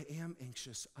 I am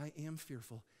anxious. I am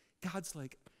fearful. God's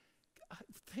like,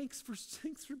 thanks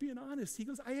for being honest. He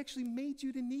goes, I actually made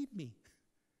you to need me.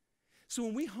 So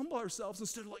when we humble ourselves,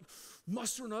 instead of like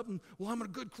mustering up and, well, I'm a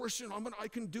good Christian, I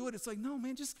can do it. It's like, no,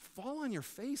 man, just fall on your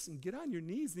face and get on your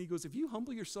knees. And he goes, if you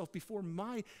humble yourself before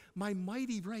my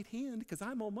mighty right hand, because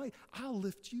I'm almighty, I'll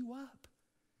lift you up.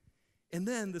 And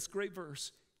then this great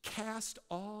verse, cast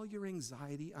all your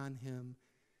anxiety on him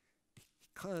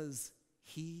because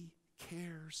he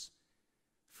cares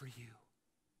for you.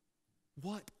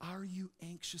 What are you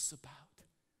anxious about?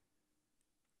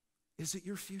 Is it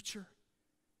your future?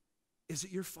 Is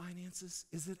it your finances?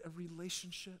 Is it a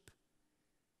relationship?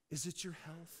 Is it your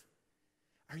health?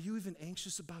 Are you even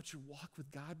anxious about your walk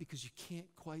with God because you can't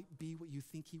quite be what you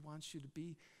think he wants you to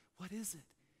be? What is it?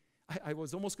 I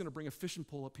was almost going to bring a fishing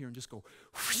pole up here and just go,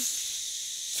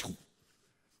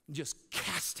 and just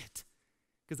cast it,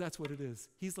 because that's what it is.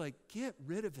 He's like, get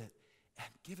rid of it and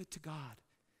give it to God.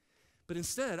 But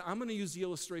instead, I'm going to use the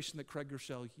illustration that Craig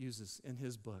Rochelle uses in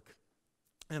his book.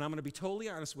 And I'm going to be totally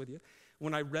honest with you.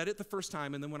 When I read it the first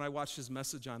time, and then when I watched his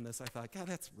message on this, I thought, God,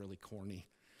 that's really corny.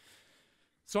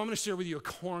 So I'm going to share with you a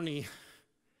corny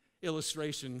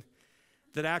illustration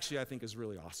that actually I think is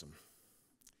really awesome.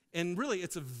 And really,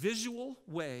 it's a visual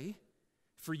way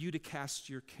for you to cast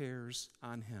your cares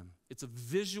on him. It's a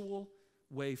visual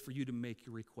way for you to make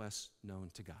your requests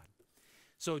known to God.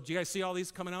 So do you guys see all these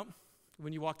coming out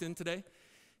when you walked in today?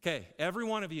 Okay, every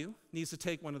one of you needs to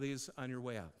take one of these on your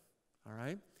way out, all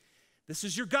right? This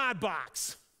is your God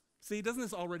box. See, doesn't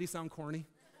this already sound corny?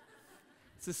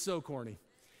 This is so corny.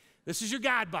 This is your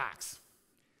God box.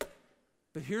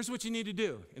 But here's what you need to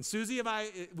do. And Susie, I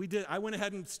went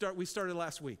ahead and we started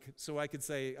last week, so I could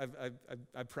say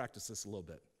I've practiced this a little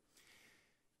bit.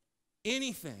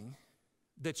 Anything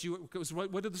that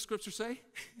what did the scripture say?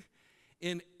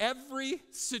 In every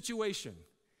situation,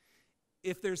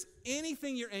 if there's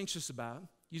anything you're anxious about,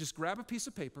 you just grab a piece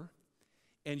of paper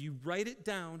and you write it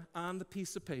down on the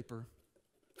piece of paper.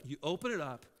 You open it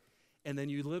up, and then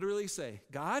you literally say,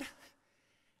 God,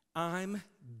 I'm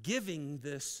giving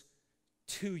this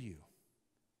to you.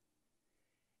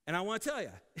 And I want to tell you,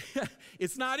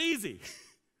 it's not easy.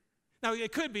 Now,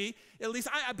 it could be, at least,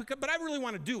 but I really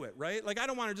want to do it, right? Like, I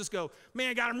don't want to just go,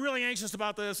 man, God, I'm really anxious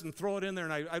about this, and throw it in there,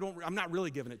 and I'm not really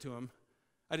giving it to him.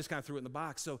 I just kind of threw it in the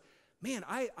box. So, man,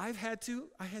 I had to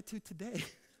today.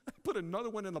 I put another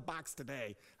one in the box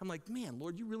today. I'm like, man,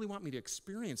 Lord, you really want me to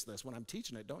experience this when I'm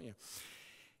teaching it, don't you?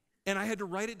 And I had to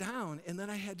write it down, and then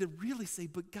I had to really say,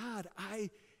 but God, I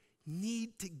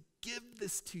need to give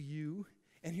this to you.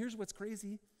 And here's what's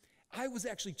crazy. I was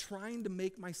actually trying to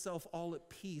make myself all at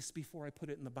peace before I put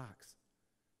it in the box.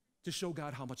 to show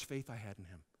God how much faith I had in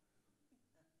him.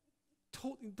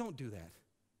 Don't do that,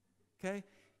 okay?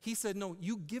 He said, no,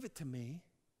 you give it to me,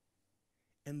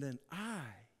 and then I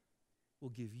will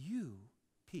give you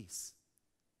peace.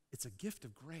 It's a gift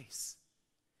of grace.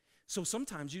 So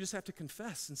sometimes you just have to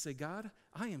confess and say, God,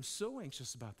 I am so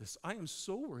anxious about this. I am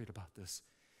so worried about this.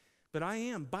 But I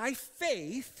am, by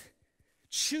faith,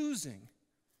 choosing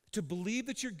to believe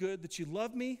that you're good, that you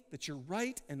love me, that you're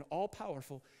right and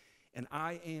all-powerful, and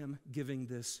I am giving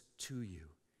this to you.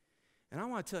 And I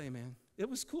want to tell you, man, it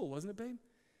was cool, wasn't it, babe?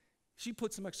 She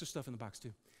put some extra stuff in the box,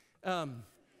 too.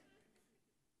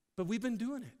 But we've been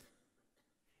doing it.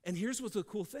 And here's what's the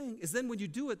cool thing, is then when you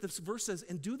do it, this verse says,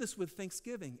 and do this with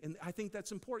thanksgiving. And I think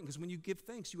that's important, because when you give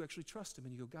thanks, you actually trust him.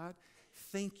 And you go, God,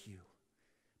 thank you.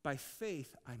 By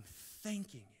faith, I'm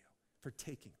thanking you for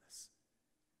taking this.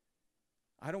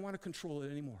 I don't want to control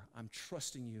it anymore. I'm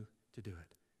trusting you to do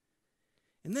it.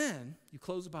 And then you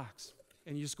close the box,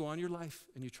 and you just go on your life,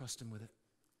 and you trust him with it.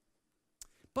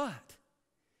 But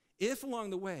if along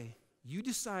the way, you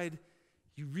decide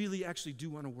you really actually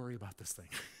do want to worry about this thing,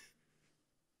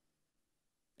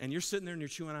 and you're sitting there and you're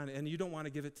chewing on it, and you don't want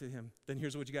to give it to him, then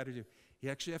here's what you got to do. You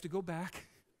actually have to go back,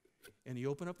 and you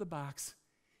open up the box,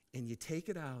 and you take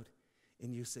it out,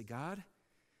 and you say, God,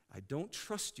 I don't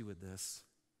trust you with this,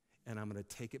 and I'm going to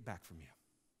take it back from you.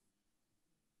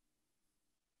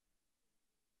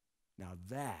 Now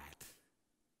that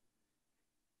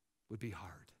would be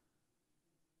hard.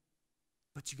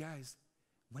 But you guys,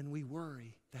 when we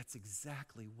worry, that's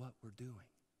exactly what we're doing.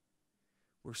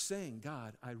 We're saying,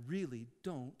 God, I really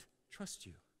don't trust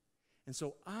you. And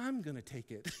so I'm going to take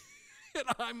it, and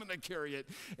I'm going to carry it,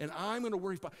 and I'm going to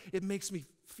worry about it. It makes me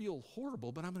feel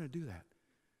horrible, but I'm going to do that.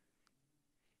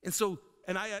 And so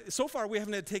far we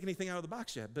haven't had to take anything out of the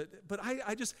box yet, but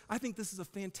I think this is a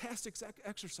fantastic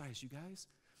exercise, you guys.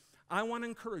 I want to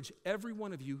encourage every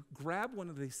one of you, grab one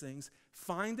of these things,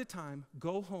 find a time,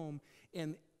 go home,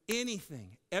 and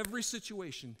anything, every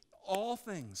situation, all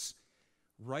things,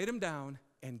 write them down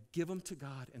and give them to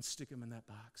God and stick them in that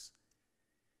box.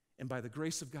 And by the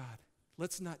grace of God,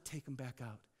 let's not take them back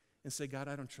out and say, God,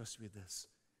 I don't trust you with this.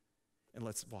 And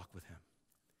let's walk with him.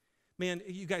 Man,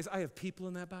 you guys, I have people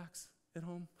in that box at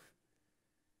home.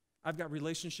 I've got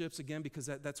relationships, again, because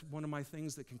that's one of my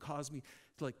things that can cause me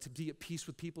to be at peace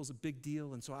with people is a big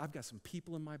deal. And so I've got some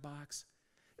people in my box.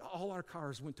 All our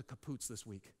cars went to kapoots this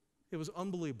week. It was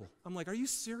unbelievable. I'm like, are you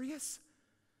serious?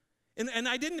 And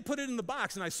I didn't put it in the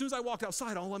box. And as soon as I walked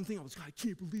outside, all I'm thinking was, I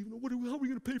can't believe it. How are we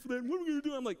going to pay for that? And what are we going to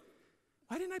do? I'm like,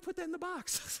 why didn't I put that in the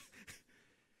box?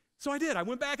 So I did. I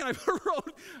went back and I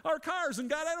wrote our cars. And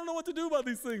God, I don't know what to do about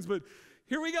these things, but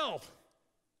here we go.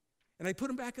 And I put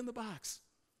them back in the box.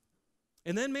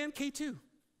 And then, man, K2.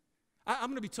 I'm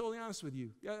going to be totally honest with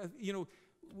you.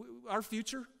 Our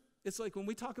future, it's like when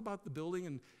we talk about the building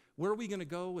and where are we going to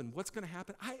go and what's going to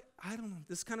happen, I don't know.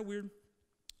 This is kind of weird.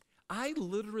 I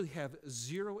literally have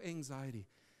zero anxiety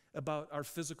about our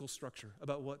physical structure,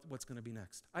 about what's going to be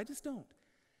next. I just don't.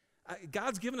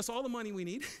 God's given us all the money we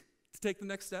need to take the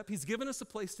next step. He's given us a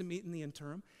place to meet in the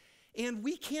interim. And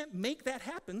we can't make that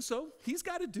happen, so he's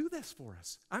got to do this for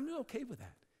us. I'm okay with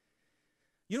that.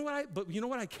 You know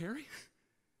what I carry?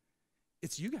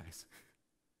 It's you guys.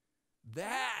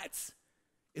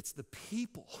 It's the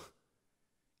people.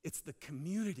 It's the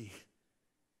community.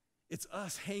 It's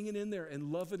us hanging in there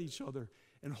and loving each other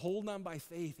and holding on by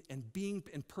faith and being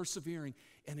and persevering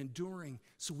and enduring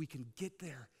so we can get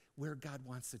there where God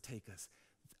wants to take us.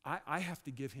 I have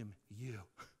to give him you.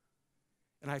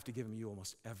 And I have to give him you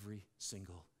almost every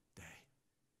single day.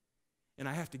 And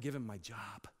I have to give him my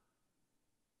job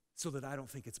so that I don't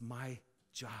think it's my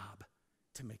job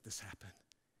to make this happen.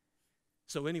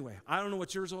 So anyway, I don't know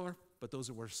what yours are, but those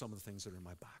are some of the things that are in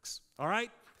my box. All right?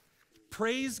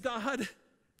 Praise God.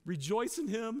 Rejoice in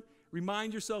him.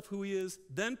 Remind yourself who he is.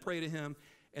 Then pray to him.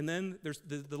 And then there's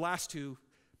the last two.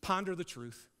 Ponder the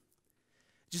truth.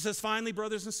 Jesus says, finally,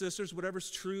 brothers and sisters, whatever's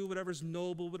true, whatever's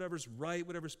noble, whatever's right,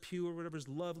 whatever's pure, whatever's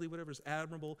lovely, whatever's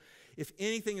admirable, if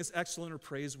anything is excellent or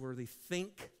praiseworthy,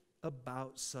 think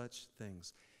about such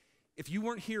things. If you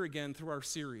weren't here again through our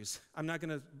series, I'm not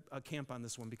going to camp on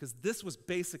this one because this was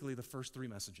basically the first three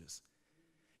messages.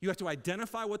 You have to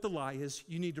identify what the lie is.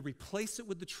 You need to replace it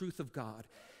with the truth of God.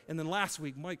 And then last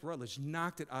week, Mike Rutledge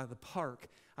knocked it out of the park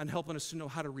on helping us to know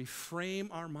how to reframe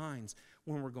our minds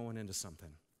when we're going into something.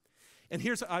 And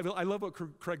I love what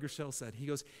Craig Rochelle said. He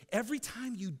goes, every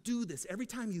time you do this, every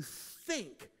time you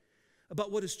think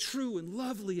about what is true and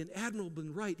lovely and admirable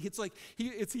and right, it's like,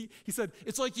 he said,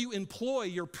 it's like you employ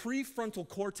your prefrontal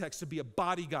cortex to be a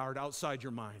bodyguard outside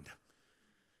your mind.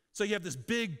 So you have this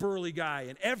big burly guy,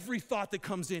 and every thought that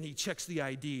comes in, he checks the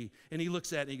ID, and he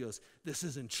looks at it and he goes, this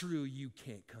isn't true, you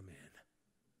can't come in.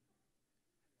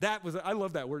 I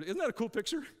love that word. Isn't that a cool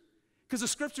picture? Because the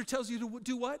scripture tells you to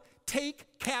do what?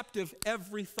 Take captive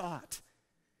every thought.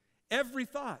 Every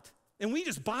thought. And we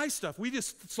just buy stuff. We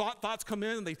just thoughts come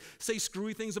in and they say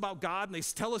screwy things about God and they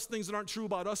tell us things that aren't true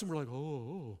about us and we're like,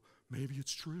 oh, maybe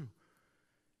it's true.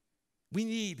 We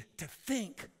need to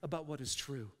think about what is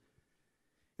true.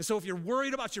 And so if you're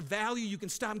worried about your value, you can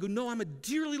stop and go, no, I'm a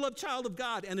dearly loved child of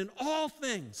God. And in all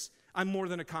things, I'm more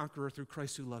than a conqueror through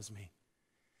Christ who loves me.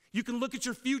 You can look at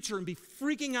your future and be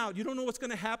freaking out. You don't know what's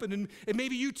going to happen. And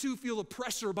maybe you too feel the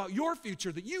pressure about your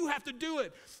future that you have to do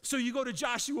it. So you go to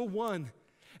Joshua 1.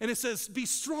 And it says, be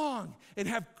strong and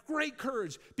have great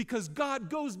courage because God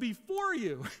goes before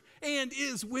you and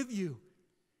is with you.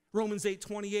 Romans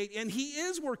 8:28, and he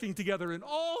is working together in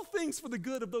all things for the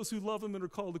good of those who love him and are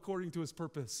called according to his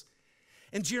purpose.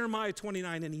 And Jeremiah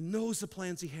 29, and he knows the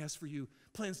plans he has for you,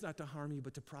 plans not to harm you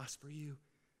but to prosper you.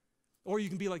 Or you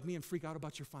can be like me and freak out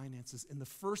about your finances. And the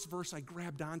first verse I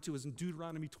grabbed onto is in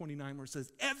Deuteronomy 29 where it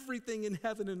says, everything in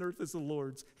heaven and earth is the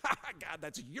Lord's. God,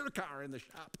 that's your car in the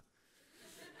shop.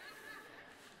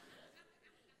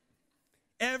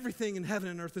 Everything in heaven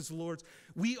and earth is the Lord's.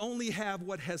 We only have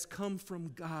what has come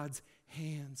from God's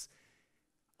hands.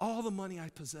 All the money I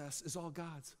possess is all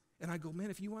God's. And I go, man,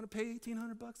 if you want to pay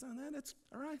 $1,800 on that, it's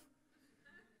all right.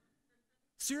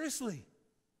 Seriously.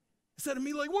 Instead of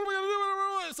me like, what am I going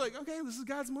to do? It's like, okay, this is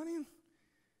God's money.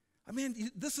 I mean,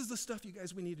 this is the stuff you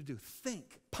guys we need to do.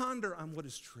 Think, ponder on what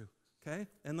is true, okay?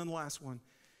 And then the last one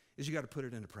is you got to put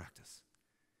it into practice.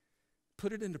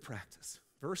 Put it into practice.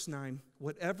 Verse 9,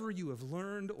 whatever you have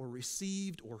learned or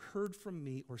received or heard from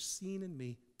me or seen in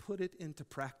me, put it into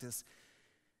practice,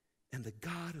 and the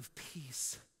God of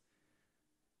peace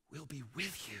will be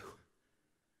with you.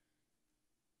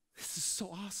 This is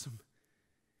so awesome.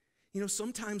 You know,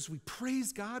 sometimes we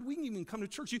praise God. We can even come to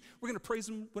church. We're going to praise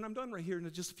him when I'm done right here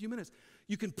in just a few minutes.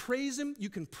 You can praise him.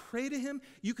 You can pray to him.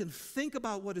 You can think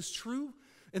about what is true.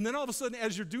 And then all of a sudden,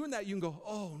 as you're doing that, you can go,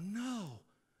 oh, no.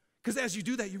 Because as you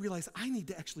do that, you realize, I need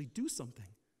to actually do something.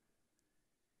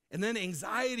 And then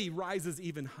anxiety rises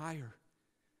even higher.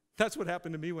 That's what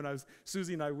happened to me when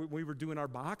Susie and I, we were doing our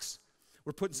box.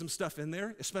 We're putting some stuff in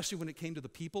there, especially when it came to the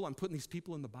people. I'm putting these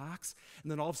people in the box.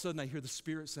 And then all of a sudden, I hear the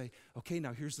Spirit say, okay,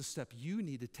 now here's the step you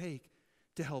need to take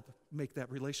to help make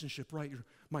that relationship right.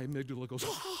 My amygdala goes,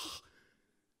 oh!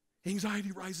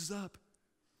 Anxiety rises up.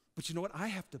 But you know what? I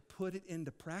have to put it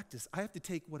into practice. I have to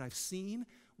take what I've seen,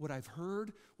 what I've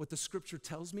heard, what the scripture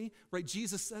tells me, right?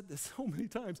 Jesus said this so many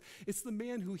times. It's the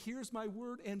man who hears my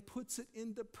word and puts it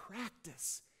into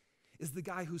practice is the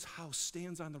guy whose house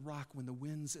stands on the rock when the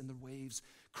winds and the waves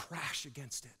crash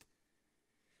against it.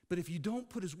 But if you don't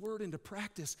put his word into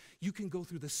practice, you can go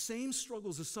through the same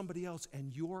struggles as somebody else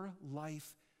and your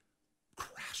life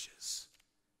crashes.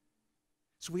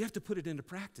 So we have to put it into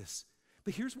practice.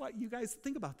 But here's why you guys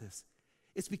think about this.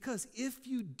 It's because if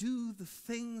you do the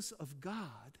things of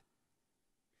God,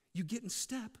 you get in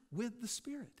step with the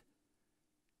Spirit.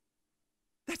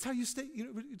 That's how you stay.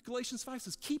 Galatians 5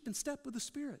 says, keep in step with the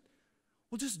Spirit.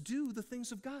 Well, just do the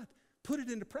things of God. Put it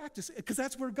into practice, because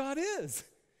that's where God is.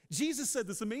 Jesus said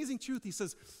this amazing truth. He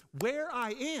says, where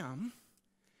I am,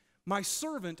 my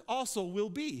servant also will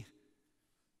be.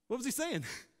 What was he saying?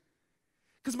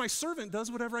 Because my servant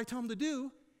does whatever I tell him to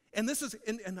do. And this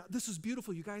is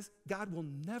beautiful, you guys. God will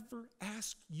never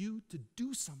ask you to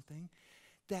do something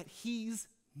that he's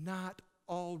not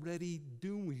already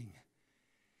doing.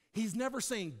 He's never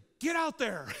saying, get out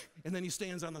there. And then he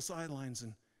stands on the sidelines.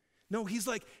 No, he's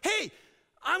like, hey,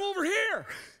 I'm over here.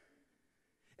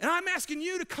 And I'm asking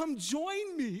you to come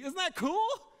join me. Isn't that cool?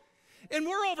 And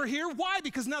we're over here. Why?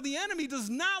 Because now the enemy does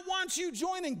not want you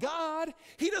joining God.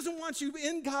 He doesn't want you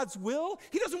in God's will.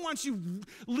 He doesn't want you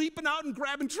leaping out and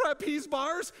grabbing trapeze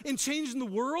bars and changing the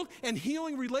world and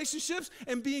healing relationships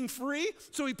and being free.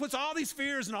 So he puts all these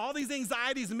fears and all these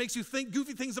anxieties and makes you think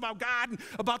goofy things about God and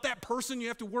about that person you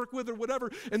have to work with or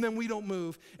whatever. And then we don't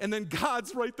move. And then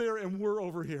God's right there and we're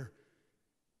over here.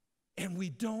 And we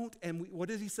don't. And what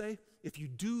did he say? If you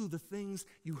do the things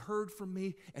you heard from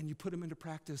me and you put them into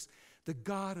practice, the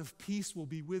God of peace will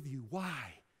be with you.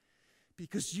 Why?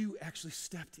 Because you actually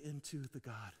stepped into the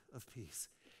God of peace.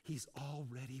 He's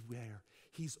already there.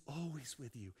 He's always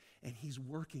with you, and he's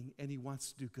working, and he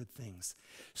wants to do good things.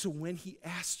 So when he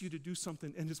asks you to do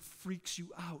something and it freaks you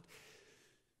out,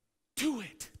 do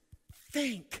it.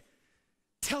 Think.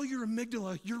 Tell your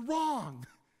amygdala, you're wrong.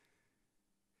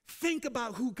 think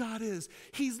about who God is.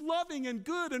 He's loving and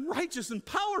good and righteous and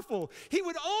powerful. He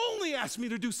would only ask me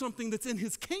to do something that's in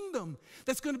his kingdom,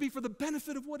 that's going to be for the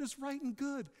benefit of what is right and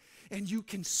good. And you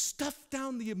can stuff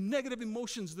down the negative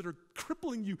emotions that are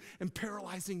crippling you and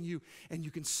paralyzing you, and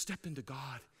you can step into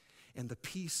God, and the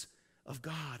peace of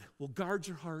God will guard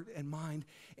your heart and mind,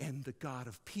 and the God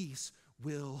of peace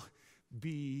will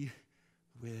be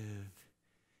with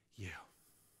you.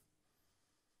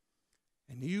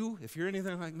 And you, if you're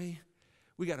anything like me,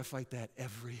 we got to fight that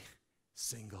every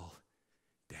single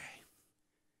day.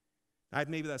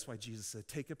 Maybe that's why Jesus said,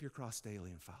 take up your cross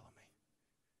daily and follow me.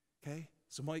 Okay?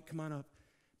 So Mike, come on up.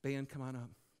 Band, come on up.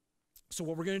 So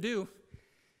what we're going to do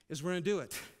is we're going to do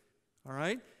it. All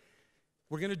right?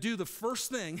 We're going to do the first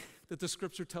thing that the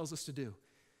scripture tells us to do.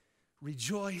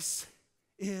 Rejoice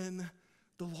in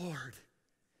the Lord.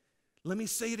 Let me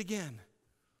say it again.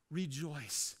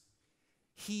 Rejoice.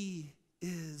 He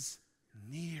is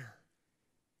near.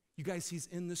 You guys, he's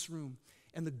in this room.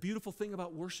 And the beautiful thing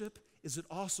about worship is it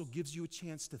also gives you a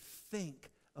chance to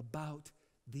think about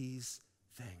these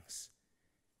things.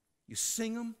 You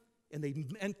sing them, and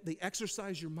they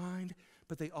exercise your mind,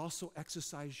 but they also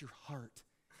exercise your heart.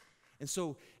 And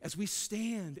so as we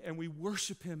stand and we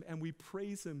worship him and we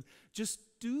praise him, just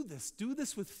do this. Do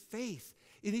this with faith.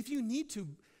 And if you need to,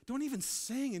 don't even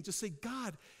sing, and just say,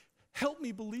 God, help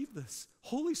me believe this.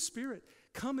 Holy Spirit,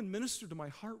 come and minister to my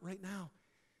heart right now.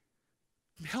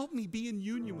 Help me be in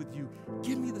union with you.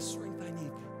 Give me the strength I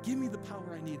need. Give me the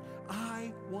power I need.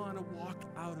 I want to walk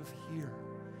out of here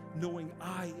knowing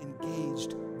I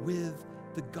engaged with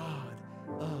the God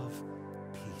of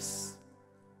peace.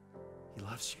 He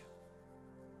loves you.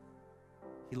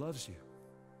 He loves you.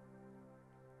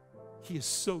 He is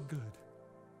so good.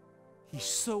 He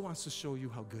so wants to show you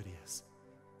how good he is.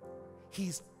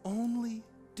 He's only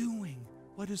doing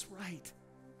what is right.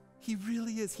 He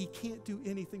really is. He can't do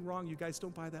anything wrong. You guys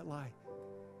don't buy that lie.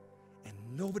 And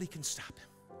nobody can stop him.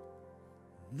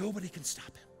 Nobody can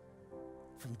stop him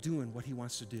from doing what he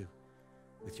wants to do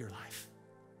with your life.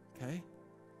 Okay?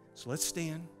 So let's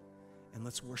stand and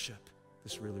let's worship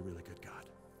this really, really good God.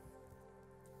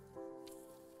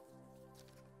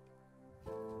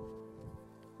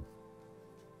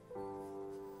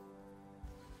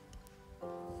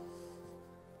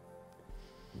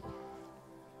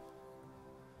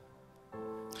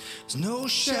 There's no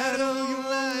shadow you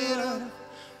light up,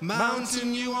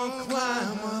 mountain you won't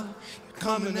climb up, you're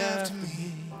coming after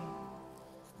me.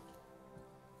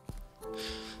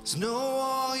 There's no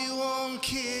wall you won't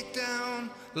kick down,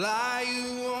 lie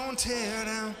you won't tear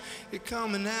down, you're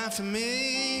coming after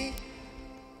me.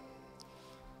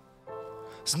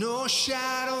 There's no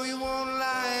shadow you won't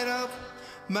light up,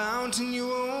 mountain you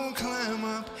won't climb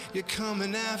up, you're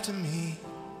coming after me.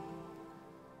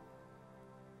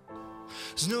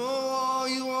 There's no wall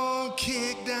you won't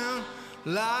kick down,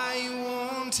 lie you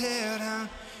won't tear down,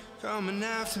 coming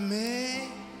after me.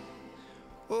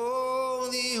 Oh,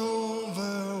 the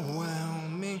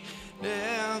overwhelming,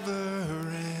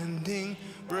 never-ending,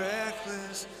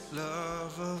 reckless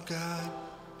love of God.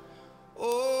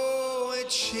 Oh, it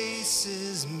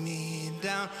chases me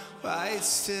down, right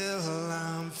still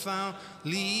I'm found,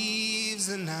 leaves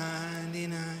the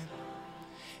 99,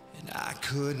 and I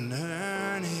couldn't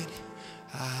earn it.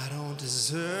 I don't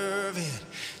deserve it,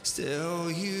 still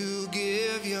you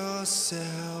give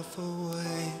yourself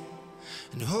away.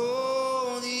 And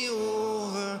oh, the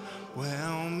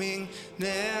overwhelming,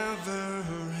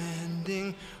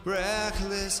 never-ending,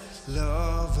 reckless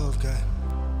love of God.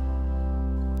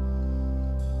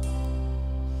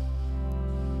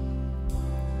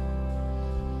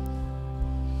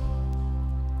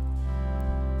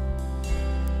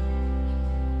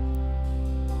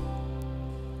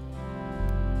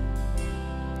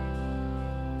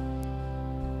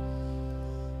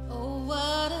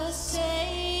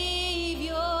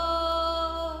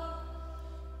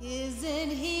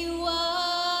 Isn't he wonderful?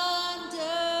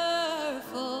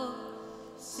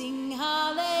 Sing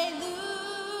hallelujah.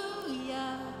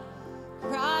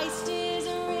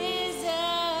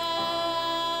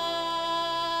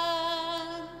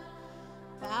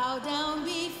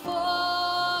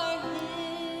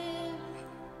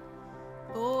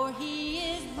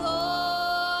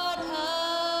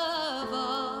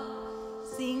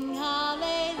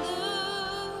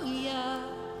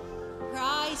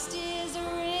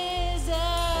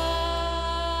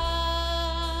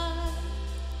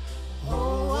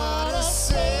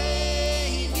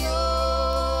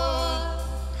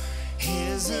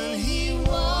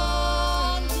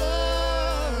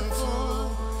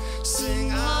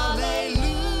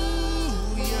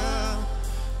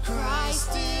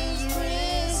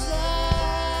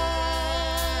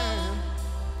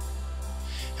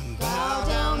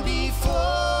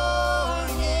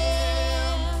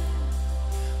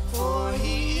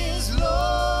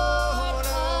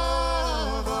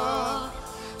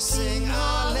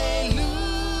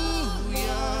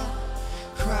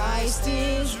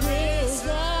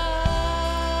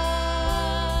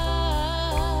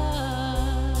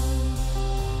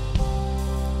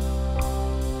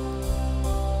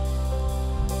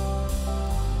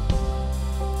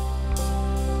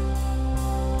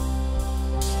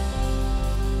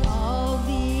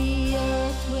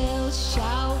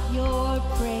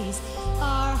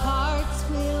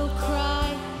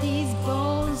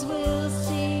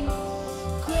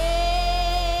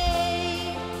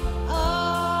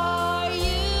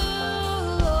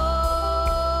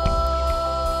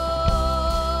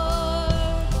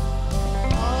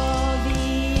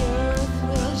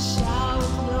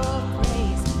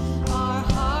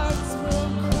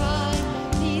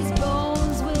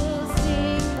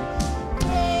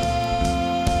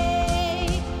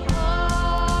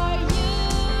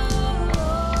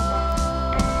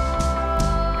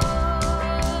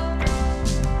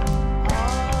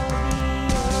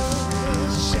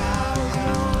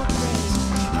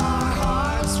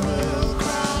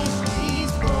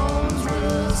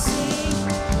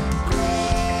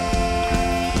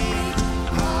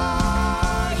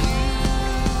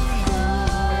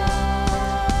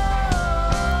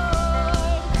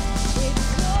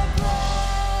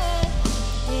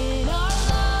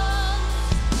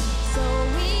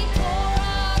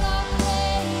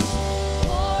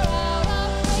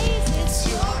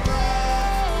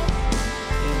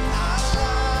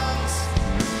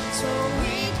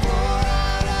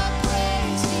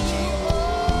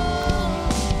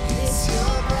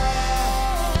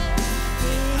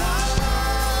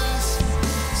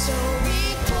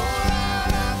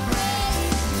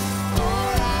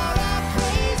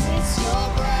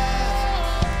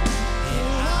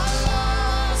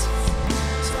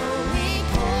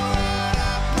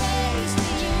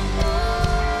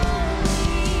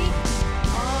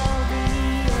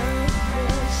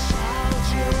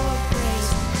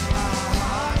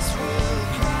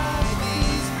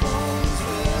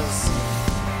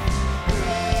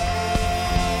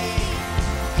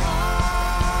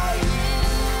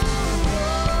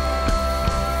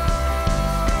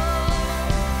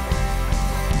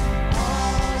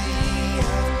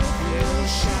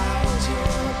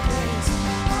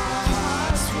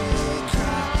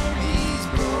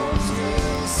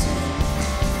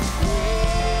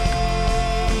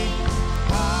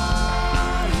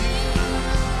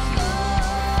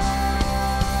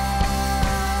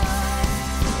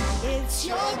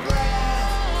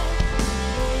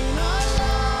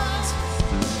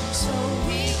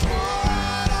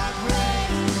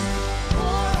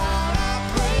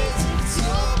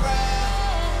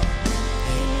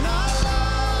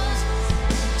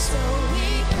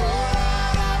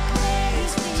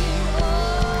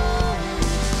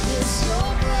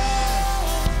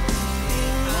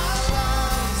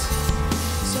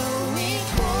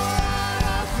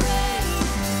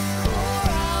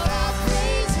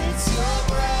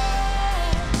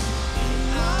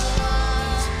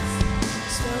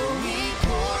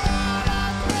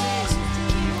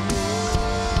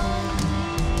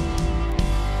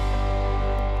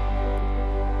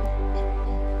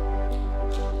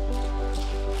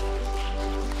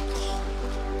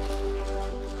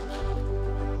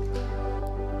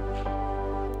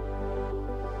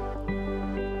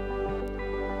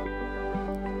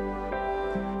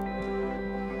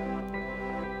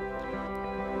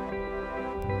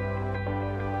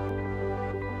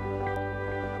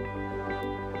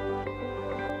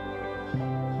 I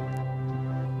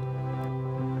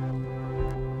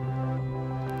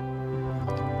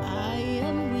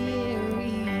am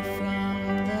weary from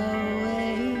the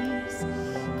waves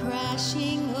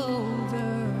crashing over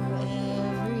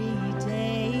every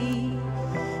day.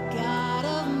 God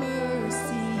of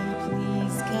mercy,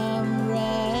 please come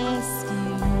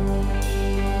rescue me.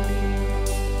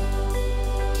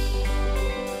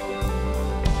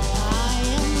 I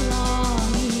am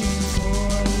longing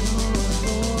for your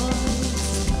voice,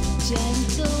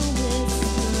 gentle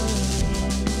whisper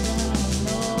in the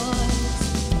noise.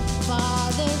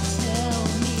 Father, tell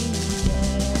me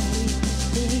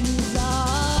everything's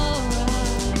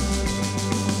alright.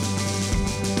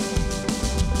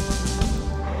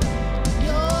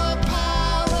 Your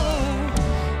power,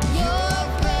 your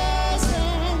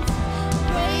presence,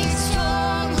 break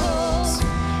strongholds.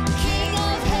 King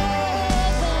of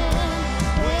heaven,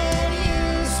 when you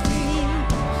speak,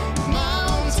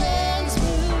 mountains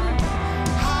move.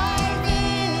 I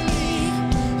believe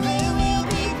there will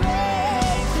be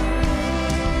breakthrough.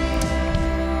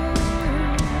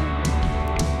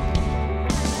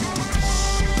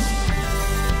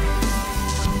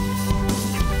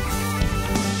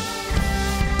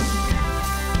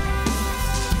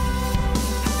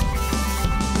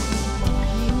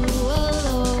 You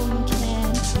alone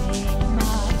can take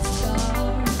my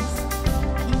scars.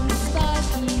 Piece by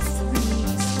piece,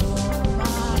 restore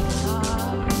my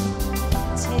heart.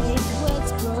 Take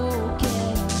what's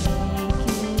broken, make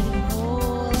it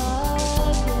whole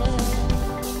again.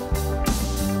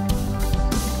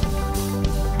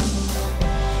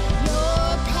 Your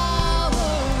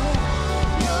power,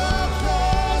 your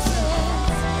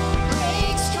presence,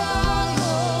 break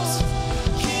strongholds.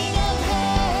 King of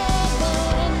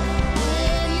heaven,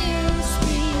 when you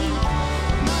speak,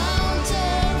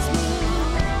 mountains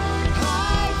move. I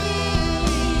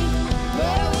believe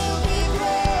there will be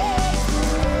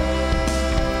breakthrough.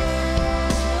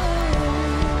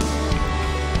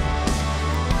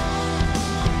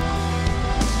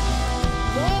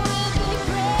 There will be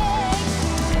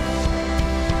breakthrough.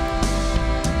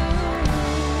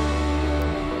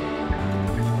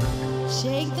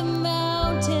 Shake the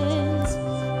mountains,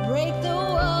 break the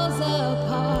walls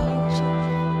apart.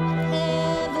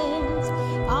 Heavens,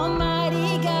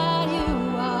 Almighty God,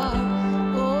 you are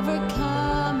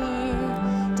overcomer,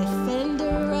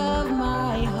 defender of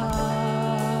my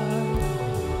heart.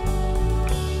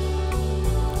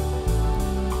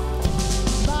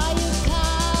 By your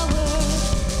power,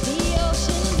 the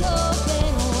oceans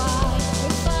open wide.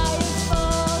 Your fire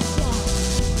falls down,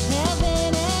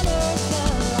 heaven and earth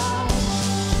collide.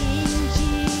 King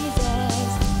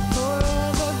Jesus,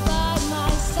 forever by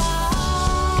my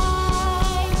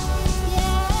side.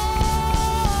 Yeah,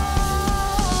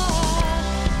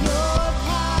 your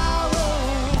power,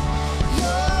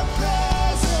 your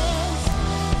presence,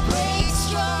 break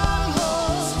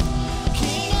strongholds.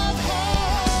 King of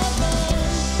heaven,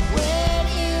 when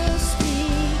you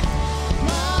speak,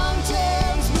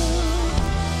 mountains move.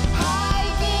 I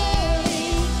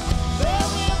believe there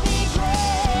will be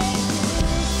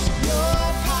breakthrough. Your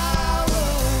power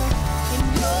and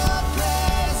your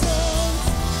presence,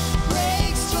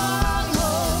 break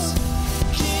strongholds.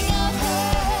 King of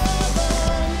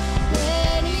heaven,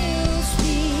 when you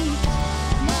speak,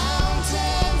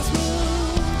 mountains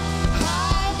move.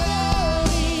 I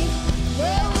believe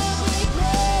there will be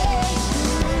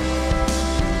breakthrough.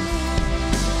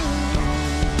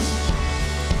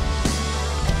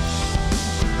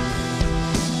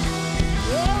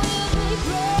 There will be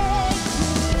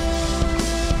breakthrough.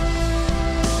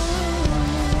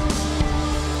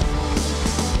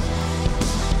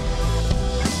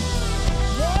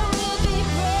 There will be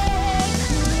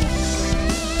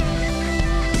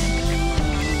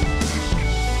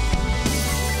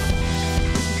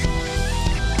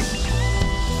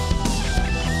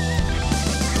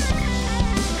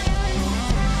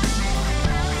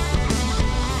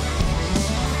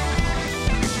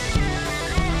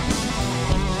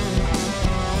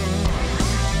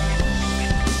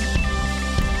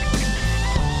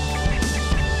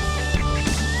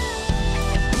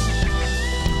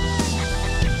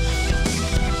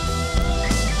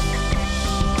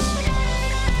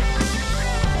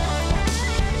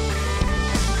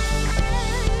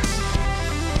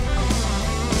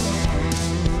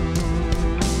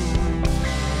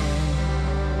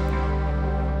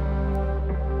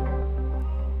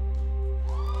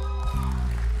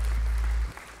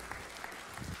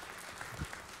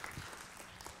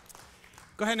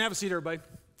Go ahead and have a seat, everybody.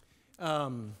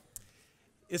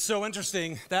 It's so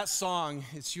interesting. That song,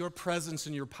 it's your presence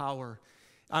and your power.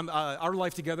 Our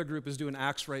Life Together group is doing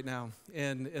Acts right now,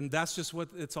 and that's just what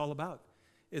it's all about.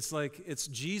 It's like it's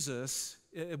Jesus.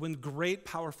 When great,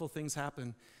 powerful things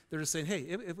happen, they're just saying, hey,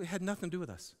 it had nothing to do with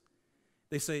us.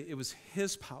 They say it was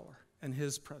his power and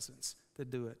his presence that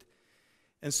do it.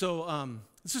 And so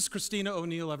this is Christina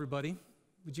O'Neill, everybody.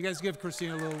 Would you guys give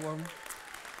Christina a little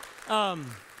warm?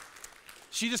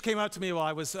 She just came out to me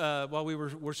while we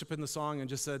were worshiping the song and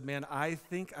just said, man, I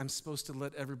think I'm supposed to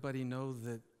let everybody know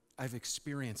that I've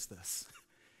experienced this.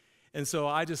 And so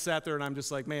I just sat there and I'm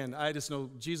just like, man, I just know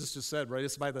Jesus just said, right?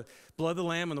 It's by the blood of the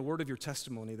Lamb and the word of your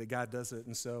testimony that God does it.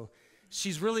 And so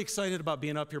she's really excited about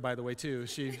being up here, by the way, too.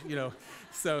 She,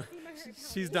 so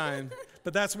she's dying.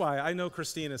 But that's why I know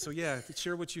Christina. So yeah,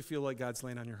 share what you feel like God's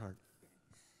laying on your heart.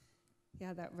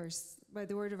 Yeah, that verse, by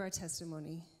the word of our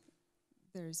testimony,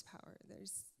 there's power.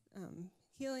 There's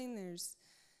healing. There's,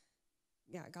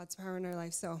 God's power in our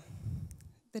life. So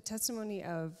the testimony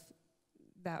of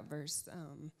that verse,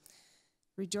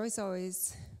 rejoice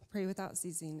always, pray without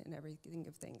ceasing, and everything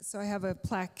give thanks. So I have a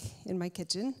plaque in my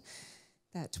kitchen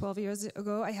that 12 years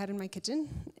ago I had in my kitchen.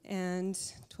 And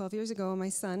 12 years ago, my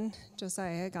son,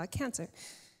 Josiah, got cancer,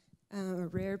 a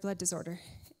rare blood disorder.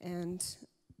 And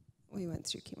we went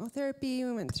through chemotherapy.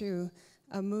 We went through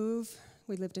a move.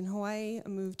 We lived in Hawaii, a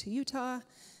move to Utah,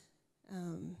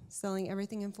 selling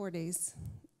everything in 4 days,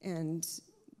 and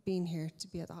being here to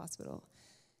be at the hospital.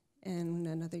 And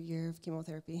another year of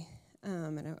chemotherapy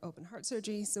and an open heart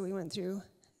surgery. So we went through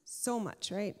so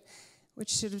much, right? Which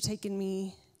should have taken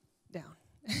me down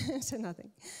to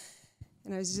nothing.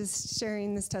 And I was just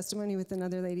sharing this testimony with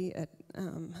another lady at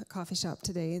a coffee shop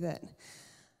today that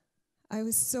I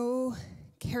was so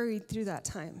carried through that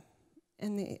time.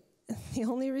 And the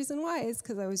only reason why is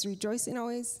because I was rejoicing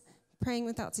always, praying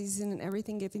without ceasing, and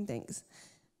everything giving thanks,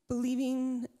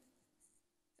 believing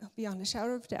beyond a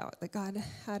shadow of doubt that God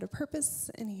had a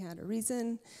purpose and he had a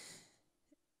reason.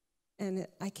 And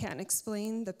I can't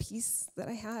explain the peace that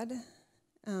I had,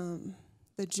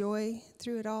 the joy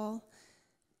through it all.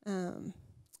 And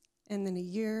then a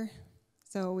year,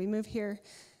 so we move here,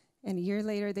 and a year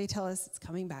later they tell us it's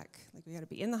coming back. Like, we got to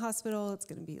be in the hospital. It's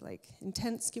going to be like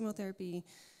intense chemotherapy.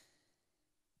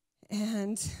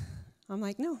 And I'm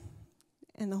like, no.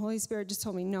 And the Holy Spirit just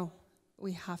told me, no,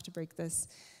 we have to break this.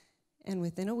 And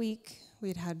within a week,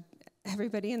 we had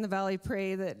everybody in the valley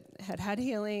pray that had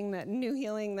healing, that knew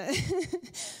healing, that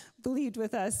believed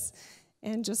with us.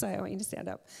 And Josiah, I want you to stand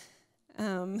up.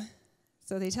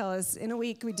 So they tell us in a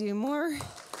week we do more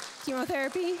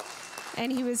chemotherapy,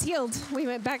 and he was healed. We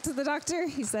went back to the doctor.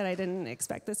 He said, I didn't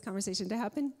expect this conversation to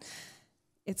happen.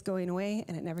 It's going away,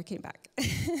 and it never came back.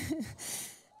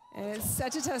 And it's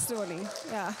such a testimony.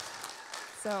 Yeah.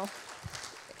 So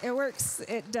it works.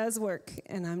 It does work.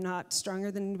 And I'm not stronger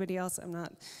than anybody else. I'm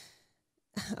not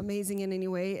amazing in any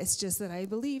way. It's just that I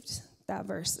believed that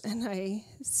verse, and I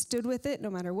stood with it no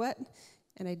matter what.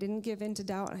 And I didn't give in to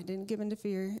doubt. I didn't give in to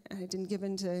fear. And I didn't give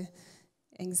in to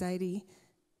anxiety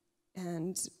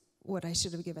and what I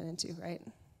should have given into, right?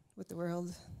 What the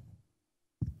world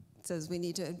says we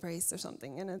need to embrace or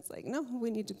something. And it's like, no, we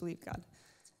need to believe God.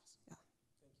 Yeah.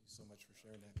 Thank you so much for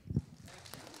sharing that.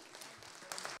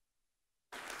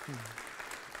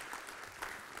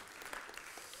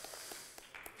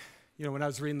 When I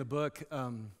was reading the book,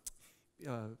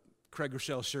 Craig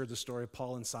Rochelle shared the story of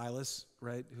Paul and Silas,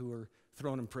 right, who were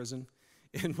thrown in prison.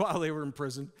 And while they were in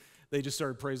prison, they just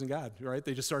started praising God, right?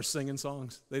 They just started singing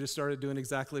songs. They just started doing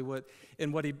exactly what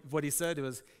he said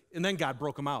was, and then God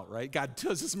broke them out, right? God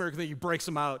does this miracle thing, he breaks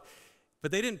them out.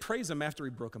 But they didn't praise him after he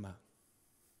broke them out.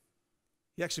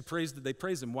 He actually they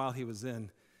praised him while he was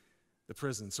in the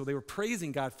prison. So they were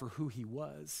praising God for who he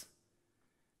was,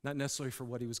 not necessarily for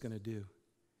what he was going to do.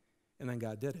 And then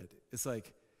God did it. It's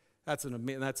like, that's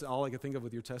all I could think of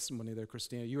with your testimony there,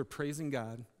 Christina. You were praising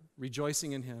God,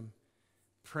 rejoicing in him,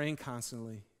 praying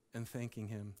constantly, and thanking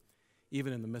him,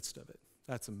 even in the midst of it.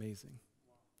 That's amazing.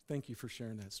 Thank you for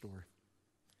sharing that story.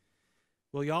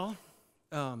 Well, y'all,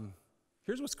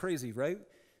 here's what's crazy, right?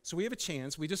 So we have a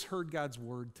chance. We just heard God's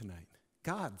word tonight.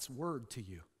 God's word to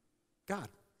you. God's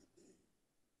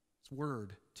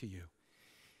word to you.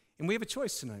 And we have a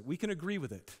choice tonight. We can agree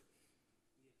with it.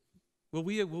 Will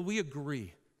we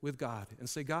agree with God and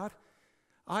say, God,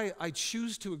 I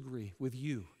choose to agree with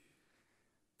you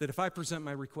that if I present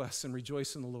my requests and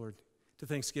rejoice in the Lord to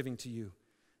thanksgiving to you,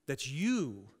 that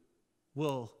you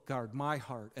will guard my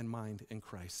heart and mind in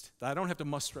Christ. That I don't have to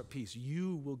muster up peace.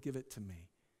 You will give it to me.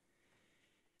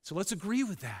 So let's agree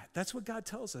with that. That's what God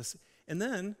tells us. And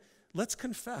then let's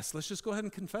confess. Let's just go ahead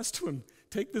and confess to him.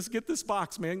 Get this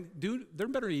box, man. Dude, there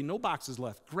better be no boxes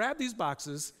left. Grab these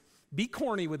boxes. Be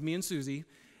corny with me and Susie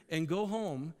and go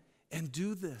home and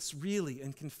do this really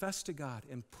and confess to God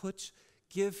and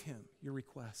give him your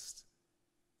request.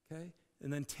 Okay?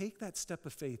 And then take that step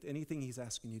of faith, anything he's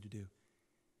asking you to do,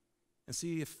 and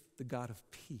see if the God of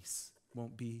peace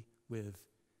won't be with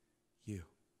you.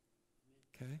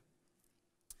 Okay?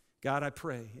 God, I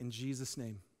pray in Jesus'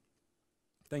 name,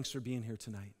 thanks for being here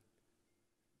tonight.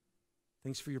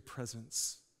 Thanks for your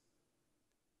presence.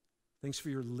 Thanks for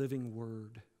your living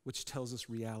word, which tells us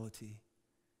reality.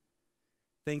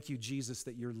 Thank you, Jesus,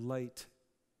 that your light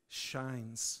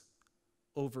shines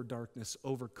over darkness,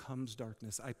 overcomes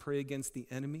darkness. I pray against the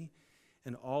enemy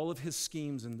and all of his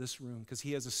schemes in this room, because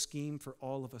he has a scheme for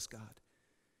all of us, God,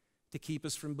 to keep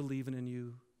us from believing in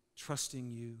you, trusting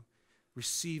you,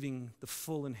 receiving the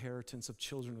full inheritance of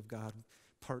children of God,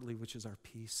 partly which is our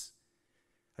peace.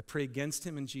 I pray against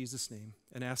him in Jesus' name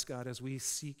and ask God, as we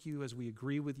seek you, as we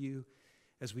agree with you,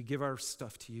 as we give our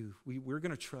stuff to you, we're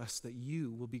going to trust that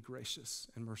you will be gracious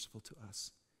and merciful to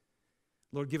us.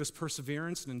 Lord, give us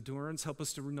perseverance and endurance. Help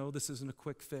us to know this isn't a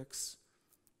quick fix,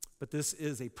 but this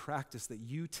is a practice that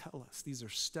you tell us. These are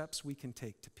steps we can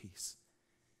take to peace.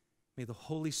 May the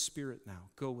Holy Spirit now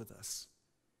go with us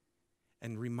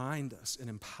and remind us and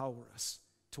empower us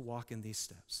to walk in these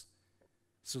steps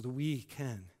so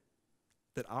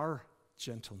that our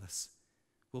gentleness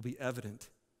will be evident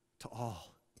to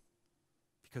all,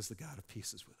 because the God of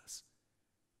peace is with us.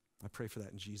 I pray for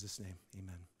that in Jesus' name.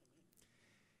 Amen.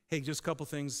 Hey, just a couple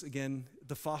things. Again,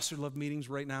 the foster love meetings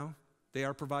right now, they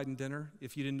are providing dinner.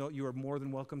 If you didn't know, you are more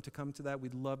than welcome to come to that.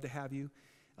 We'd love to have you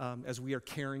as we are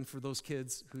caring for those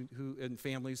kids who and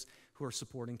families who are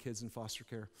supporting kids in foster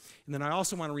care. And then I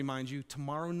also want to remind you,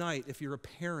 tomorrow night, if you're a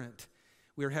parent,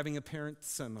 we are having a parent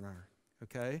seminar,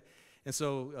 okay? And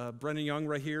so Brendan Young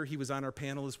right here, he was on our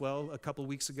panel as well a couple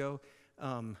weeks ago.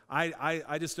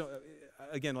 I just don't,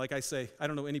 again, like I say, I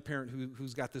don't know any parent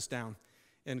who's got this down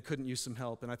and couldn't use some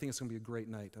help, and I think it's going to be a great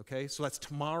night, okay? So that's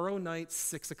tomorrow night,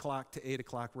 6 o'clock to 8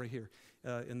 o'clock right here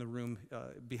in the room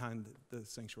behind the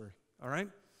sanctuary, all right?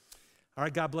 All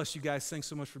right, God bless you guys. Thanks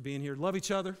so much for being here. Love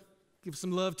each other. Give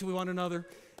some love to one another,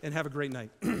 and have a great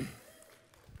night.